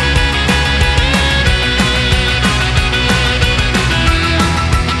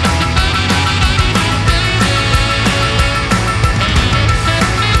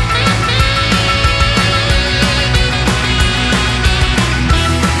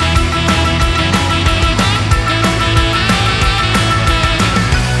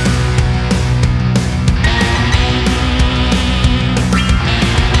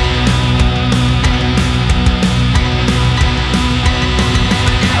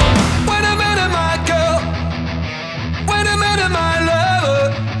 Wait a minute, my girl. Wait a minute, my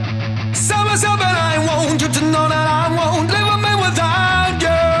lover. Summer, summer, I want you to know that I won't live a minute without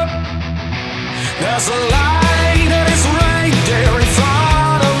you. There's a light that is right there in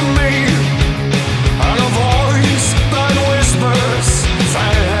front of me, and a voice that whispers,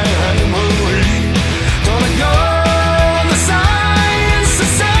 family. Don't ignore the signs that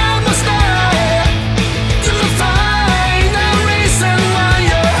sound must die. You'll find the reason why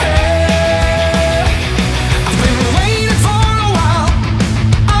you're here. I've been waiting for a while.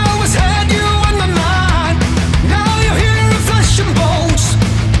 I always had you on my mind. Now you're here in flesh and bones.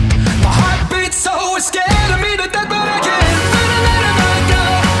 My heart beats so it's scared of me to death, but I can't. Wait a minute, my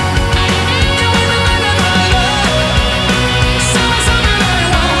girl. Wait a minute, my love. Summer, summer, I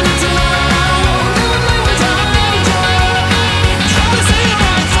want you to know that I won't never live without you. Try to say the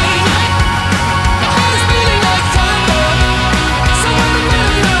right thing. My heart is beating like thunder. So wait a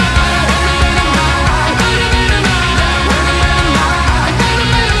minute, my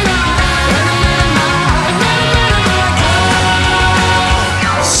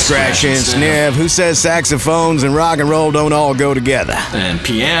Scratch and Sniff. Who says saxophones and rock and roll don't all go together? And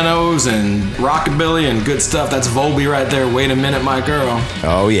pianos and rockabilly and good stuff. That's Volby right there. Wait a minute, my girl.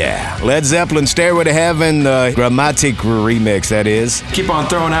 Oh, yeah. Led Zeppelin, Stairway to Heaven, the Grammatic remix, that is. Keep on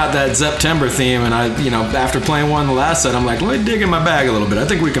throwing out that September theme, and after playing one the last set, I'm like, let me dig in my bag a little bit. I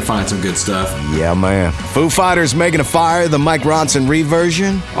think we can find some good stuff. Yeah, man. Foo Fighters, Making a Fire, the Mike Ronson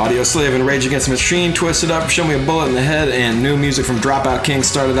reversion. Audio Slave and Rage Against the Machine, Twisted Up, Show Me a Bullet in the Head, and new music from Dropout King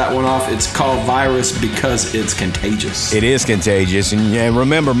started that one off. It's called Virus because it's contagious. It is contagious. And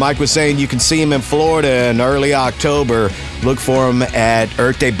remember, Mike was saying you can see him in Florida in early October. Look for him at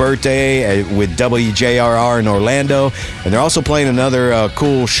Earth Day Birthday with WJRR in Orlando. And they're also playing another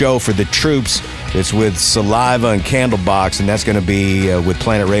cool show for the troops. It's with Saliva and Candlebox, and that's going to be with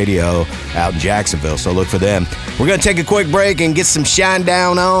Planet Radio out in Jacksonville. So look for them. We're going to take a quick break and get some Shine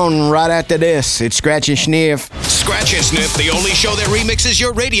Down on right after this. It's Scratch and Sniff. Scratch and Sniff, the only show that remixes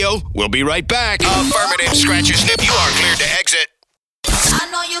your radio. We'll be right back. Affirmative, Scratch and Sniff, you are cleared to exit. I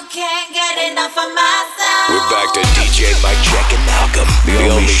know you can't get enough of my sound. We're back to DJ Mike Check and Malcolm. The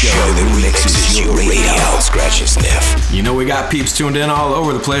only show that remixes your radio. Scratch and Sniff. You know we got peeps tuned in all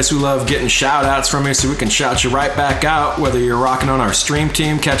over the place who love getting shout outs from you, so we can shout you right back out, whether you're rocking on our stream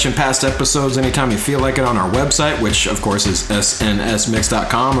team, catching past episodes anytime you feel like it on our website, which of course is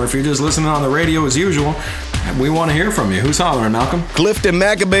snsmix.com, or if you're just listening on the radio as usual. We want to hear from you. Who's hollering, Malcolm? Clifton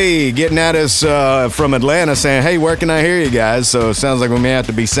Maccabee getting at us from Atlanta saying, hey, where can I hear you guys? So it sounds like we may have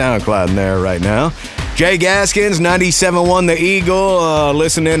to be SoundClouding there right now. Jay Gaskins, 97.1 The Eagle,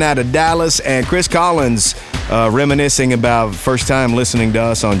 listening out of Dallas. And Chris Collins reminiscing about first time listening to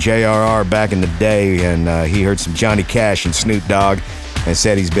us on JRR back in the day. And he heard some Johnny Cash and Snoop Dogg and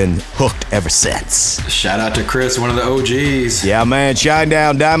said he's been hooked ever since. Shout out to Chris, one of the OGs. Yeah, man. Shine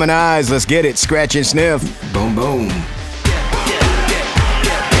Down, Diamond Eyes. Let's get it. Scratch and Sniff. Boom, boom.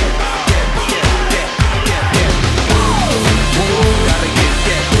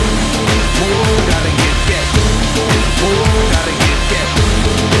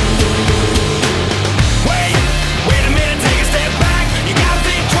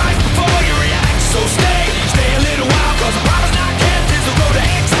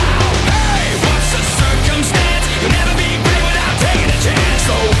 Never be great without taking a chance.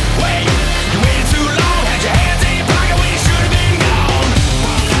 So wait, you waited too long, had your hands in your pocket.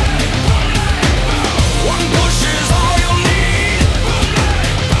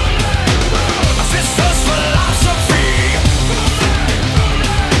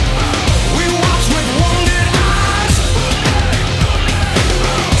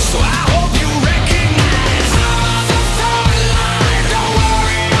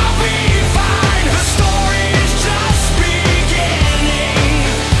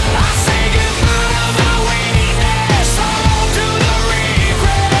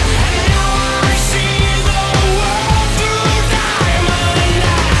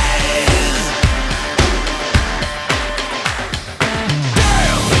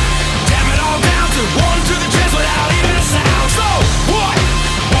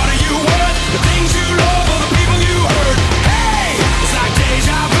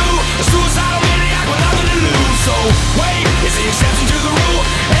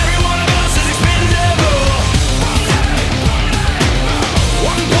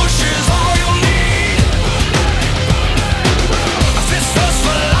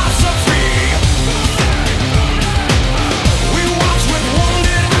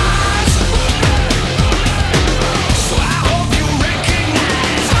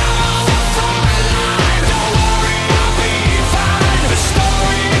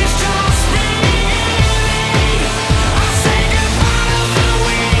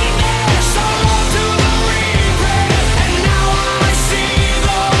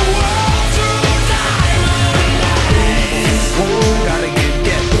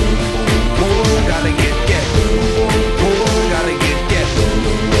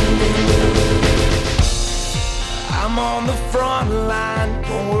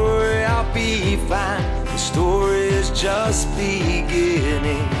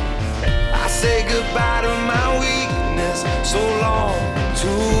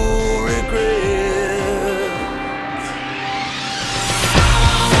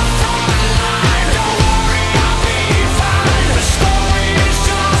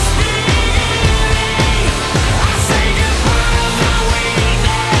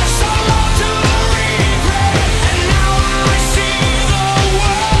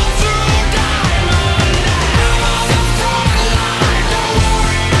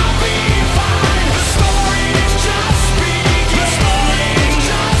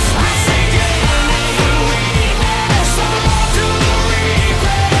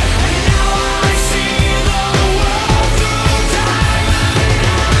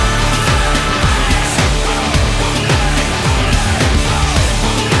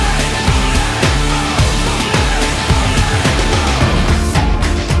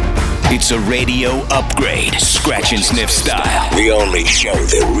 a radio upgrade, scratch and sniff style. The only show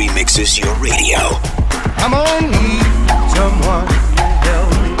that remixes your radio. I'm gonna need someone to help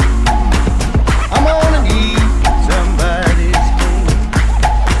me. I'm gonna need somebody's hand.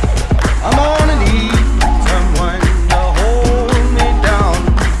 I'm gonna need someone to hold me down.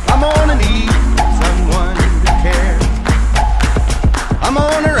 I'm gonna need someone to care. I'm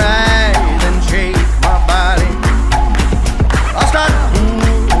gonna rise and shake my body. I'll start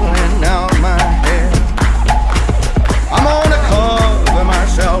pulling out my hair. I'm gonna cover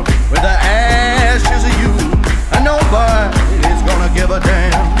myself with the ashes of you, and nobody's gonna give a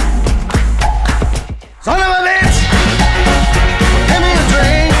damn. Son of a bitch, give me a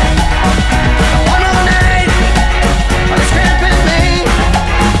drink. One more night, I just can't fit me.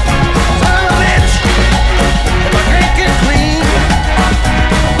 Son of a bitch, if I can't get clean,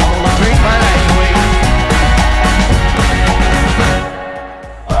 I'm gonna drink my life away.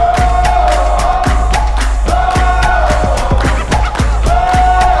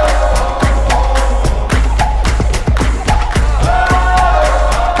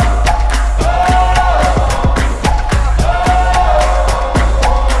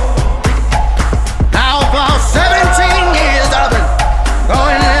 Now for 17 years I've been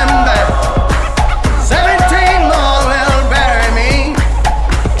going them back. 17 more will bury me.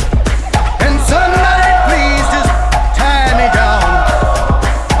 And somebody please just tie me down.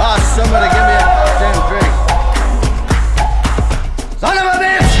 Oh, somebody give me a damn drink. Son of a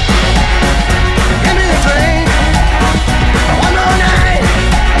bitch, give me a drink. One more night,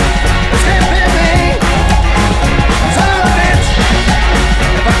 just can't fit me. Son of a bitch,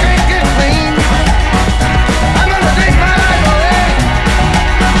 if I can't get clean, I'm gonna drink my life away.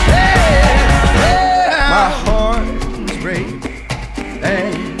 My heart is breaking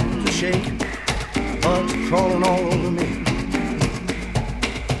and it's shaking, blood's crawling all over me.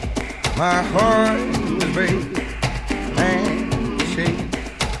 My heart is breaking and it's shaking,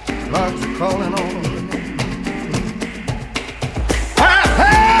 blood's crawling all over me. My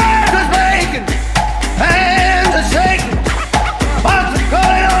heart is breaking and it's shaking, blood's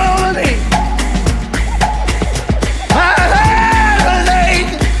crawling all over me. My head is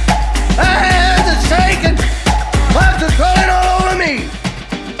aching, my hands are shaking, blood's crawling all over me.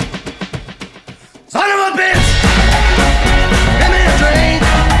 Son of a bitch, give me a drink.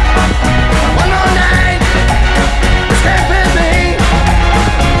 One more night, just can't fit me.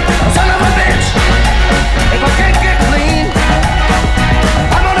 Son of a bitch, if I can't get clean,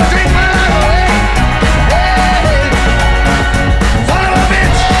 I'm gonna drink my life away. Hey. Son of a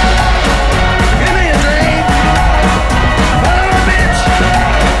bitch, give me a drink. Son of a bitch,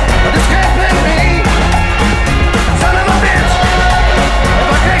 I just can't fit me. Son of a bitch, if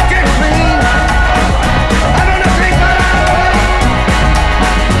I can't get clean, I'm gonna drink my life away.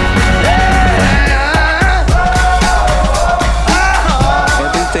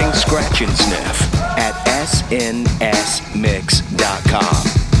 Everything scratch and sniff at snsmix.com.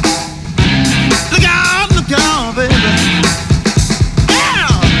 Look out, baby. Yeah!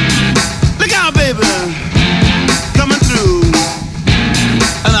 Look out, baby. Coming through.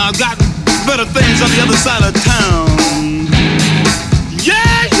 And I've got better things on the other side of town.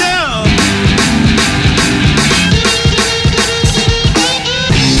 Yeah, yeah.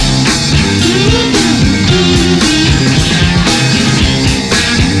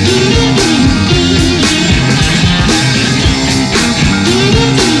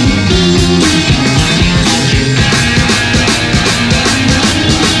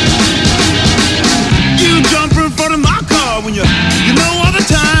 You jump in front of my car when you know all the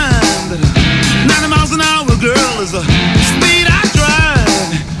time that 90 miles an hour, girl, is the speed I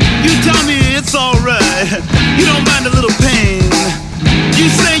drive. You tell me it's alright, you don't mind a little pain. You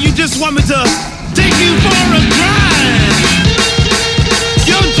say you just want me to take you for a drive.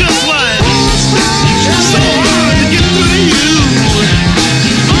 You're just like so hard to get through to you.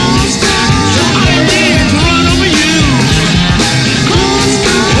 I need to run over you.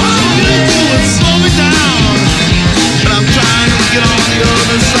 All you do is slow me down, but I'm trying to get on the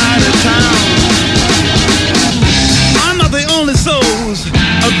other side of town. I'm not the only souls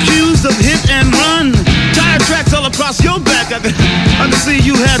accused of hit and run. Tire tracks all across your back. I can see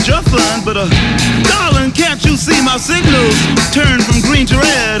you had your fun, but darling, can't you see my signals turn from green to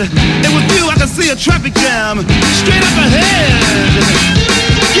red? And with you, I can see a traffic jam straight up ahead.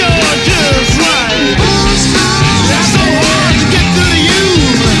 You're just right. So hard to get through to you.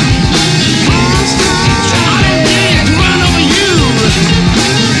 I need to run over you.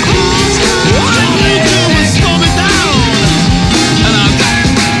 All you do is slow me down, and I've got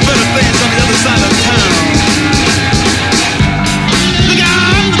better things on the other side of town. Look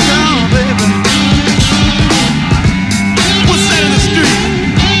out, baby.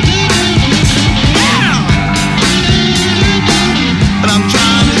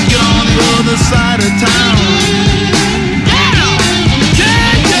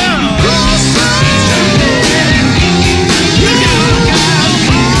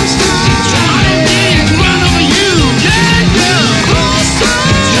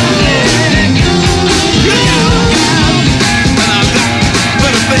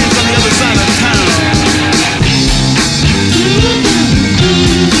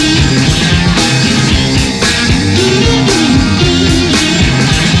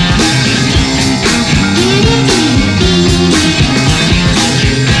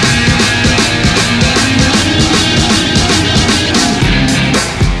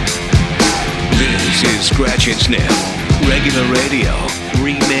 Scratch and Sniff. Regular radio,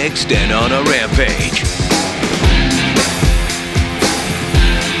 remixed and on a rampage.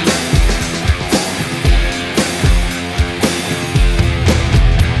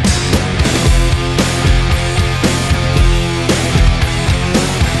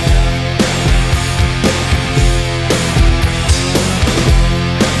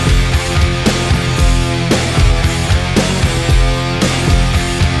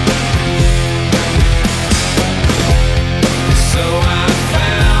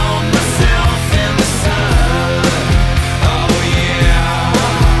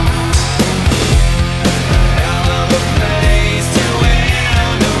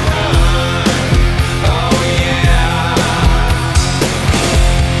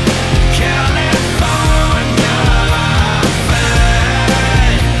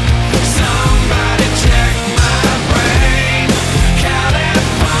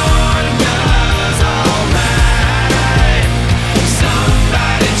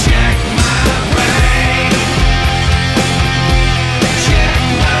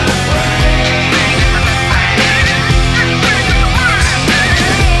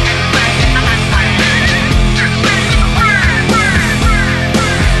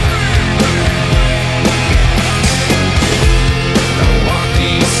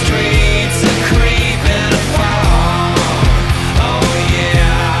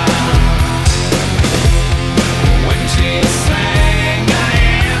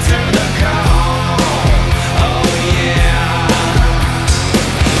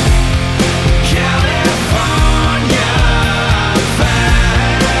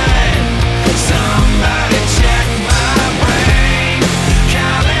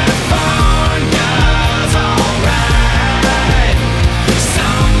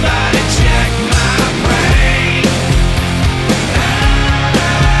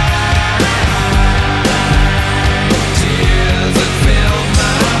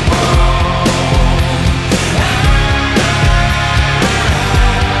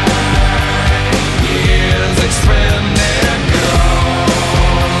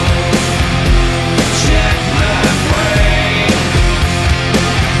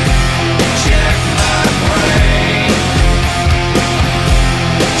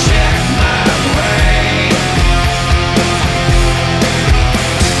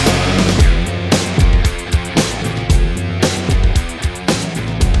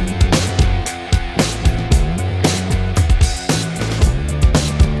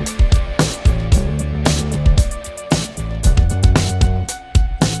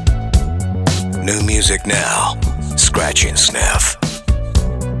 New music now. Scratch and Sniff.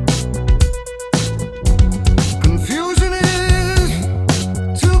 Confusion is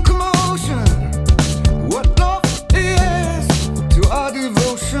to commotion. What love is to our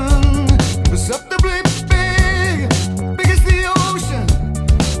devotion. Perceptibly big, big as the ocean,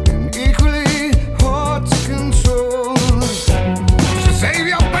 and equally hard to control. So save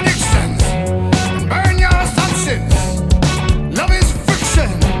your predictions and burn your assumptions. Love is friction,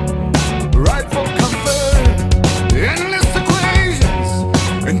 right for comfort, endless equations,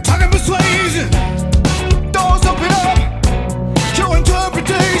 and tug and persuasion. Doors open up, your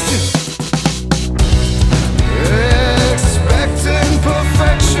interpretation. Expecting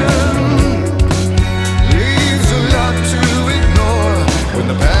perfection,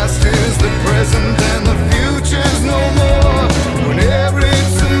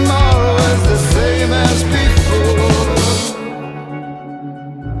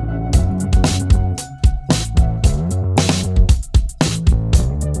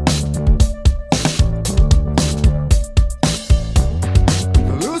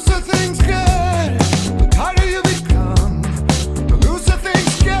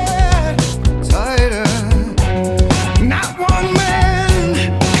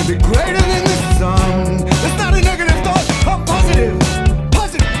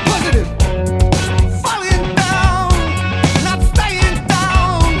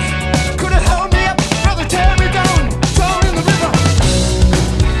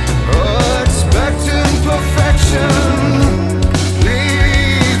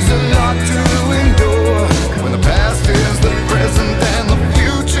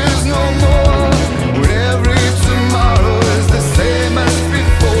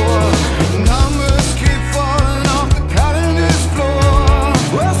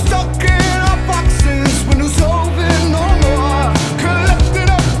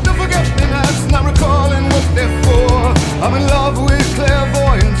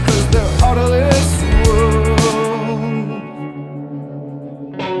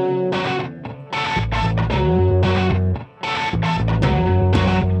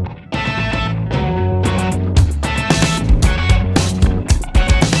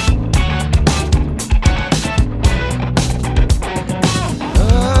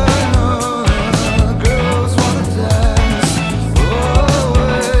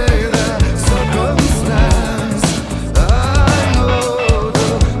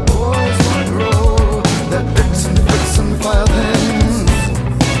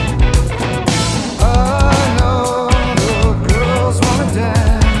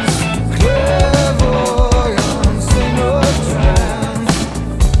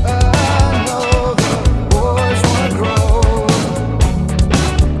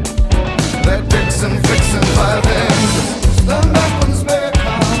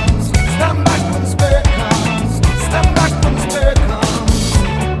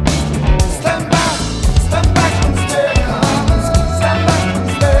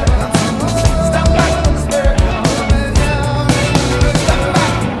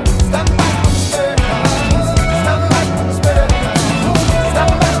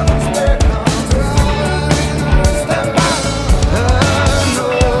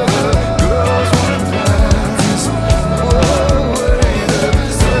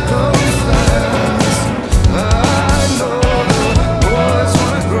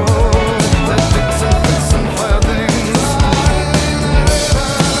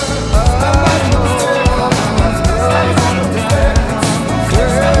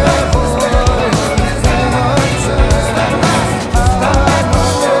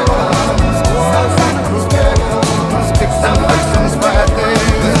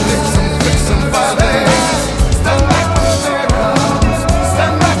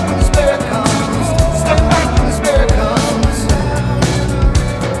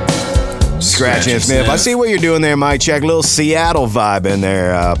 Scratch and Sniff. I see what you're doing there, Mike Check. Little Seattle vibe in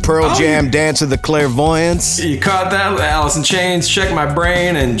there. Pearl Jam, Dance of the Clairvoyants. You caught that? Alice in Chains, Check My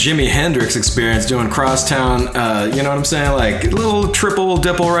Brain, and Jimi Hendrix Experience doing Crosstown. You know what I'm saying? Like a little triple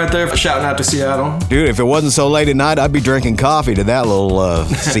dipple right there, shouting out to Seattle. Dude, if it wasn't so late at night, I'd be drinking coffee to that little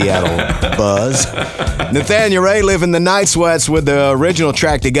Seattle buzz. Nathaniel Ray living the night sweats with the original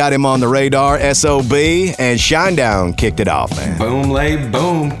track that got him on the radar, S.O.B., and Shinedown kicked it off, man. Boom, lay,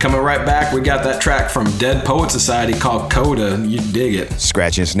 boom. Coming right back, we got that track from Dead Poet Society called Coda. You dig it.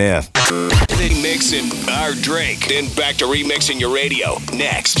 Scratch and Sniff. Mixing our drink, then back to remixing your radio.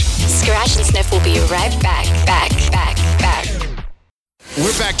 Next. Scratch and Sniff will be right back.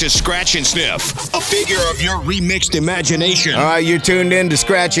 We're back to Scratch and Sniff, a figure of your remixed imagination. All right, you're tuned in to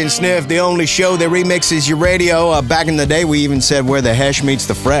Scratch and Sniff, the only show that remixes your radio. Back in the day, we even said where the hesh meets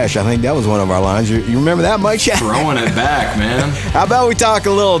the fresh. I think that was one of our lines. You remember that, Mike? Throwing it back, man. How about we talk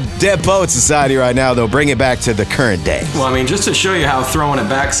a little Dead Poet Society right now, though? Bring it back to the current day. Well, I mean, just to show you how throwing it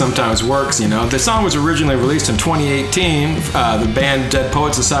back sometimes works, you know, the song was originally released in 2018. The band Dead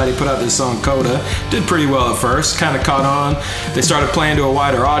Poet Society put out this song, Coda. Did pretty well at first, kind of caught on. They started playing to a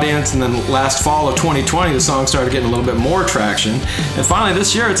wider audience, and then last fall of 2020 the song started getting a little bit more traction, and finally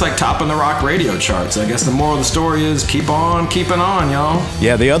this year it's like topping the rock radio charts. I guess the moral of the story is keep on keeping on, y'all.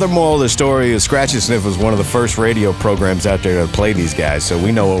 Yeah, the other moral of the story is Scratch and Sniff was one of the first radio programs out there to play these guys, so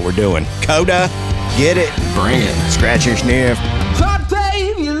we know what we're doing. Coda, get it, bring it. Scratch and Sniff. But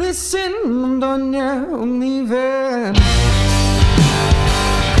babe, you listen, I'm done now, I'm leaving.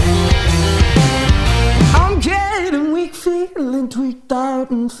 I'm getting weak, feeling tweaked out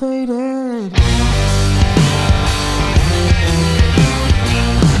and faded.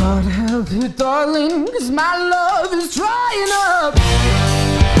 God help you, darling, 'cause my love is drying up.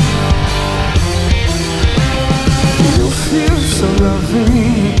 You feel so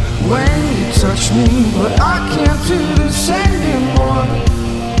loving when you touch me, but I can't do this anymore.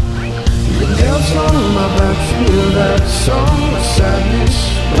 The nails on my back feel that song of sadness.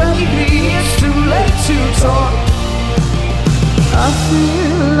 Baby, it's too late to talk. I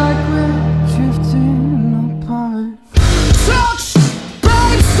feel like we're drifting apart. Touch,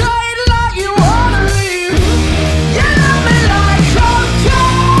 babe, say it like you wanna leave. You love me like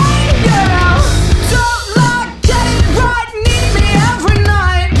cocaine, yeah. Don't like get it right, need me every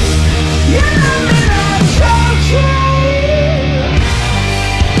night. You love me like cocaine.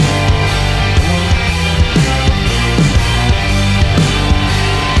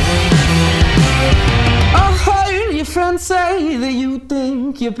 I heard your friends say that you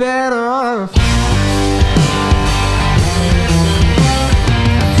think you're better off.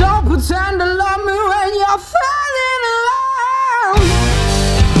 Don't pretend to love me when you're falling alone.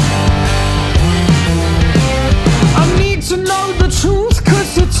 I need to know the truth, 'cause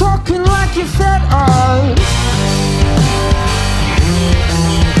you're talking like you're fed up.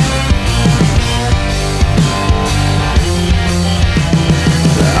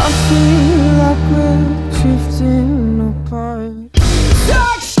 I feel like we're drifting apart.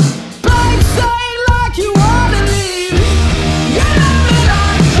 Touch, babe, say it like you wanna leave. You love me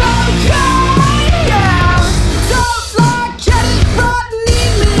like cocaine, yeah. Don't like get it right,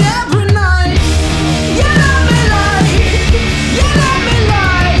 need me every night. You love me like, you love me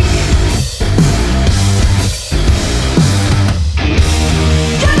like.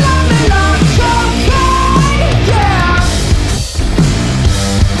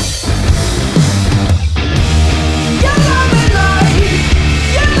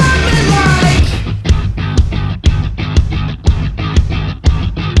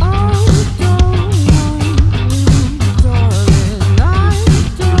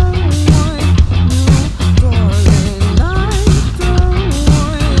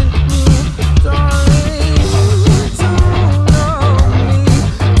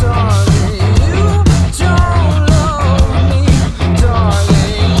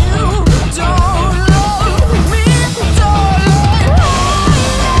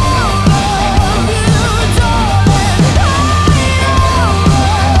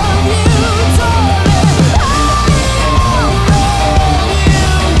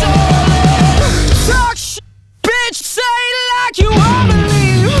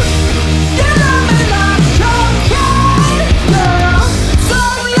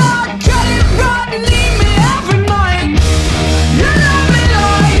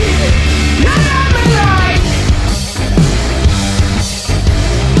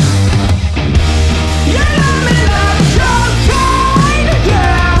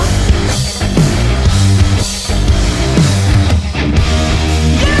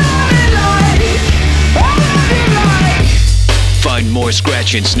 more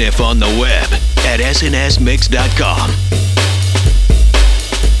Scratch and Sniff on the web at snsmix.com.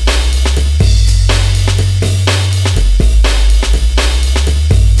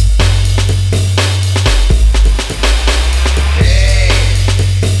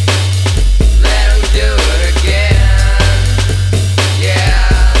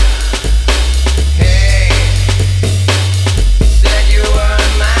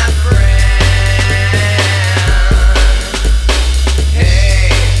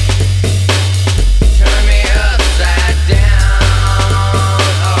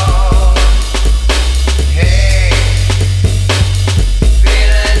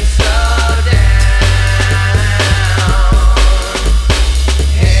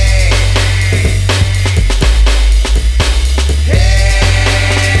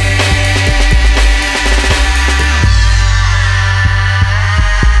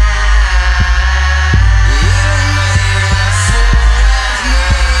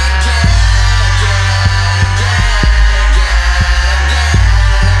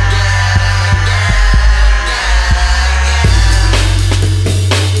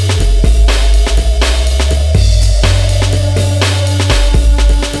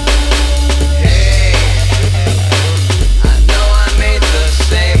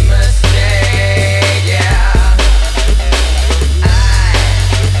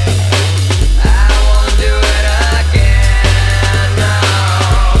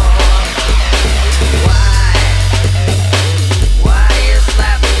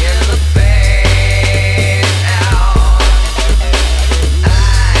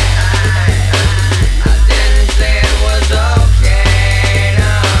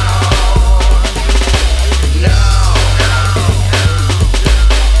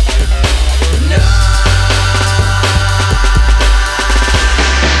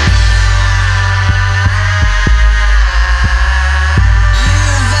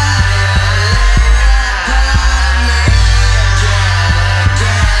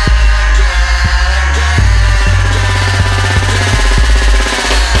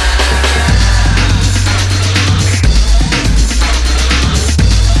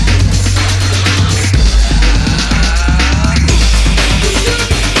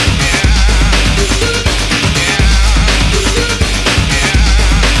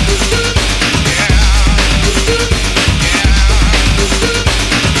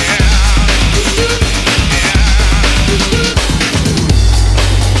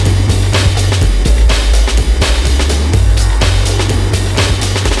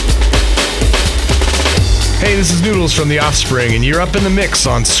 This is Noodles from The Offspring, and you're up in the mix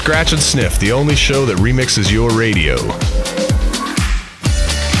on Scratch and Sniff, the only show that remixes your radio.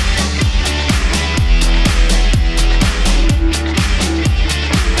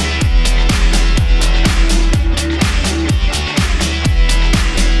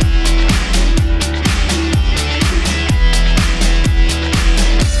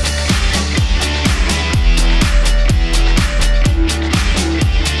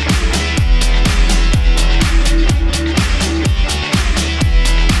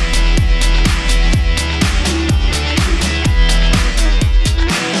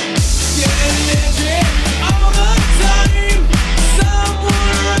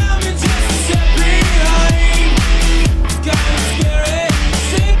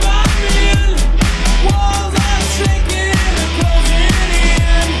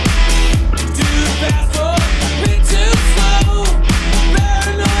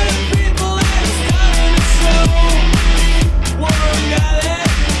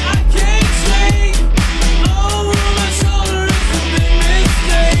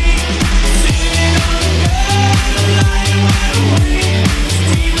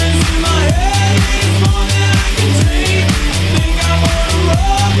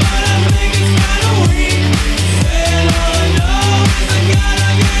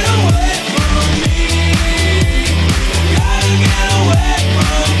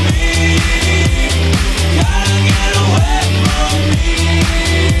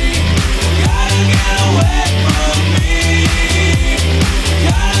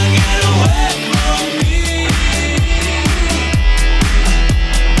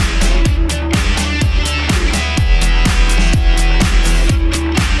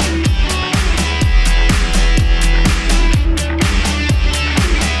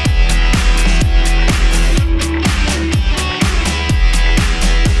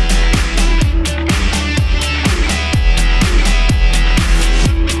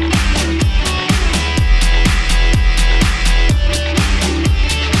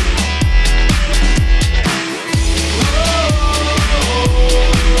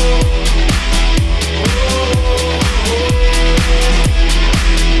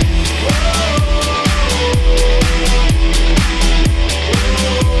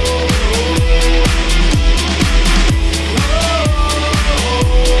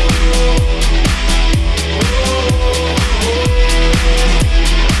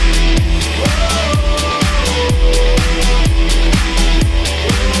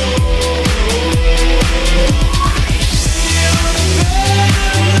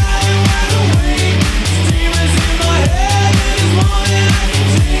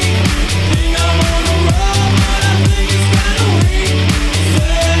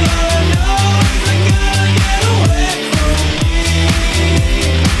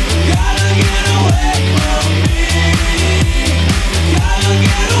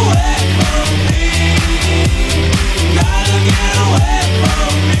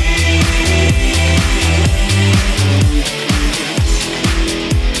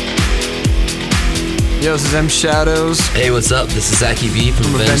 Yo, this is M Shadows. Hey, what's up? This is Zachy V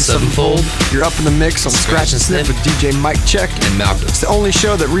from Avenged Sevenfold. You're up in the mix on Scratch and Sniff with DJ Mike Check and Malcolm. It's the only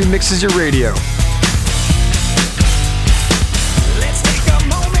show that remixes your radio.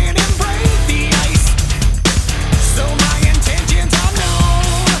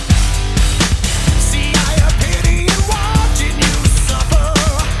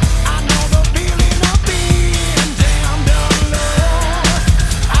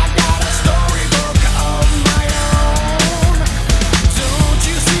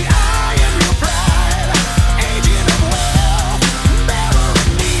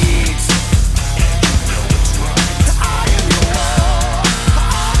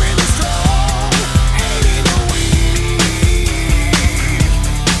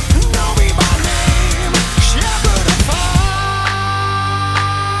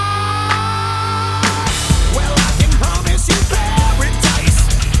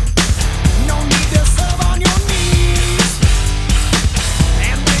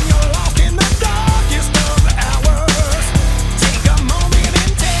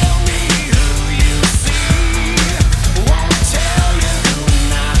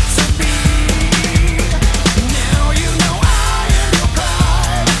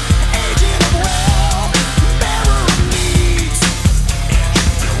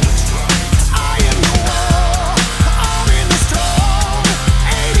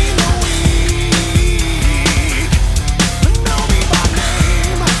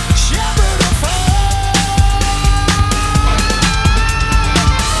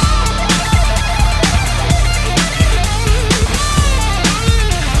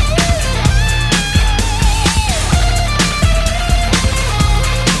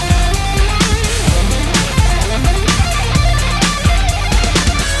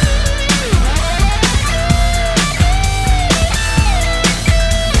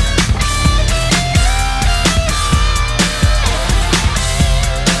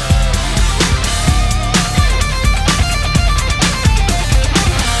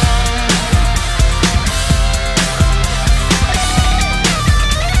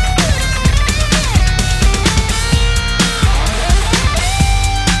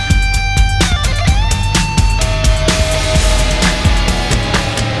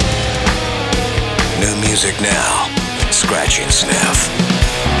 Music now. Scratch and Sniff.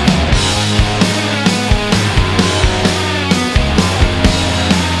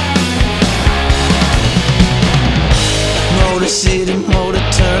 Motor city, motor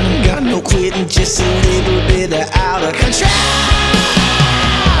turning, got no quitting, just a little bit of out of control.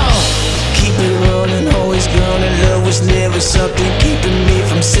 Keep it rolling, always gonna love was never something keeping me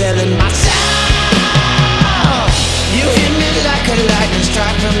from selling my soul. You hit me like a lightning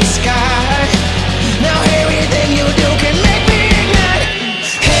strike from the sky. Now everything you do can make me ignite.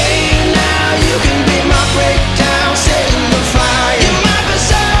 Hey, now you can be my breakdown, setting the fire. You're my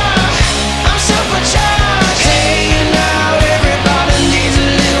bazaar, I'm supercharged. Hey, now everybody needs a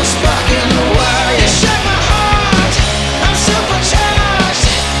little spark in the wire. You shut my heart, I'm supercharged.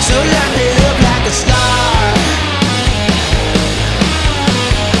 So light me up like a star.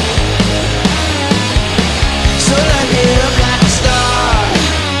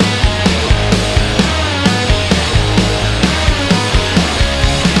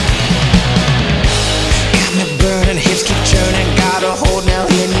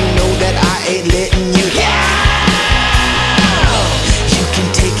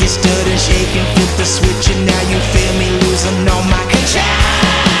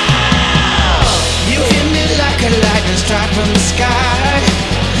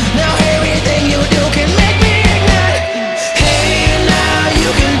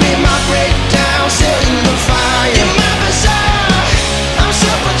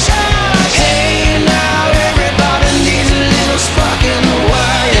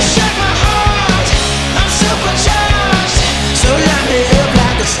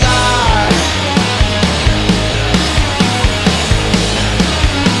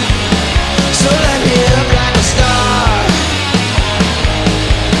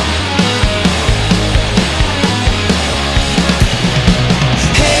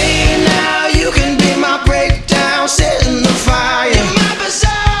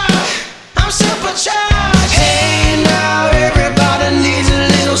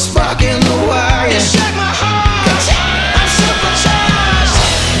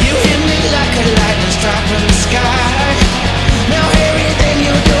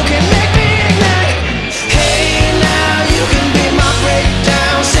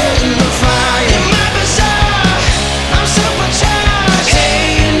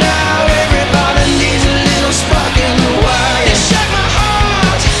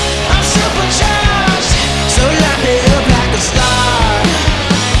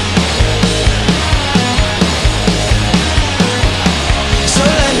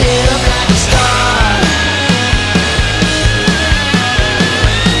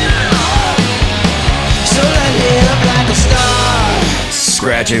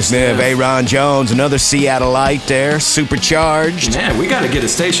 Scratch and Sniff. Aaron Jones, another Seattleite there, supercharged. Man, we got to get a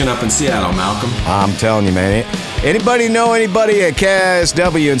station up in Seattle, Malcolm. I'm telling you, man. Anybody know anybody at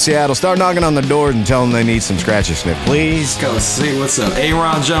KSW in Seattle? Start knocking on the doors and tell them they need some Scratch and Sniff, please. Go see what's up.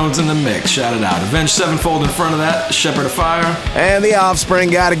 Aaron Jones in the mix. Shout it out. Avenged Sevenfold in front of that. Shepherd of Fire. And the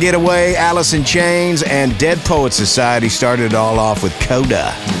Offspring, Gotta Get Away, Alice in Chains, and Dead Poet Society started it all off with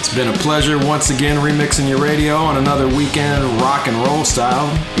Coda. It's been a pleasure once again remixing your radio on another weekend rock and roll style.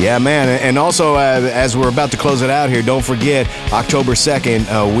 Yeah, man. And also, as we're about to close it out here, don't forget, October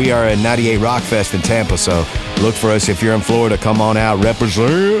 2nd, we are at 98 Rock Fest in Tampa, so look for us if you're in Florida. Come on out,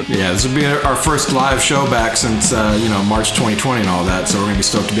 represent. Yeah, this will be our first live show back since, March 2020 and all that, so we're going to be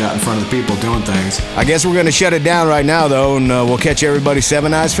stoked to be out in front of the people doing things. I guess we're going to shut it down right now, though, and we'll catch everybody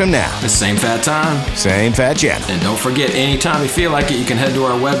 7 nights from now. The same fat time. Same fat channel. And don't forget, anytime you feel like it, you can head to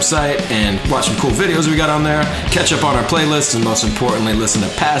our website and watch some cool videos we got on there, catch up on our playlists, and most importantly, listen to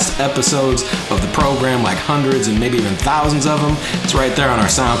past episodes of the program, like hundreds and maybe even thousands of them. It's right there on our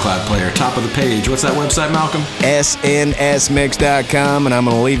SoundCloud player, top of the page. What's that website, Malcolm? SNSmix.com, and I'm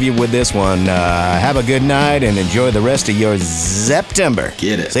going to leave you with this one. Have a good night and enjoy the rest of your September.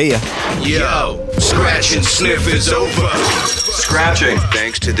 Get it. See ya. Yo, Scratch and Sniff is over. Scratching.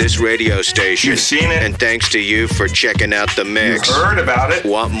 Thanks to this radio station. You've seen it. And thanks to you for checking out the mix. You've heard about it.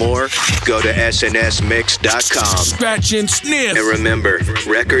 Want more? Go to snsmix.com. Scratch and Sniff. And remember,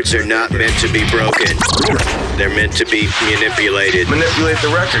 records are not meant to be broken. They're meant to be manipulated. Manipulate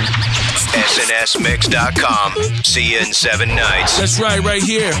the record. snsmix.com. See you in 7 nights. That's right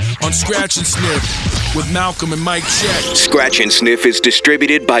here on Scratch and Sniff with Malcolm and Mike Check. Scratch and Sniff is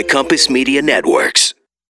distributed by Compass Media Networks.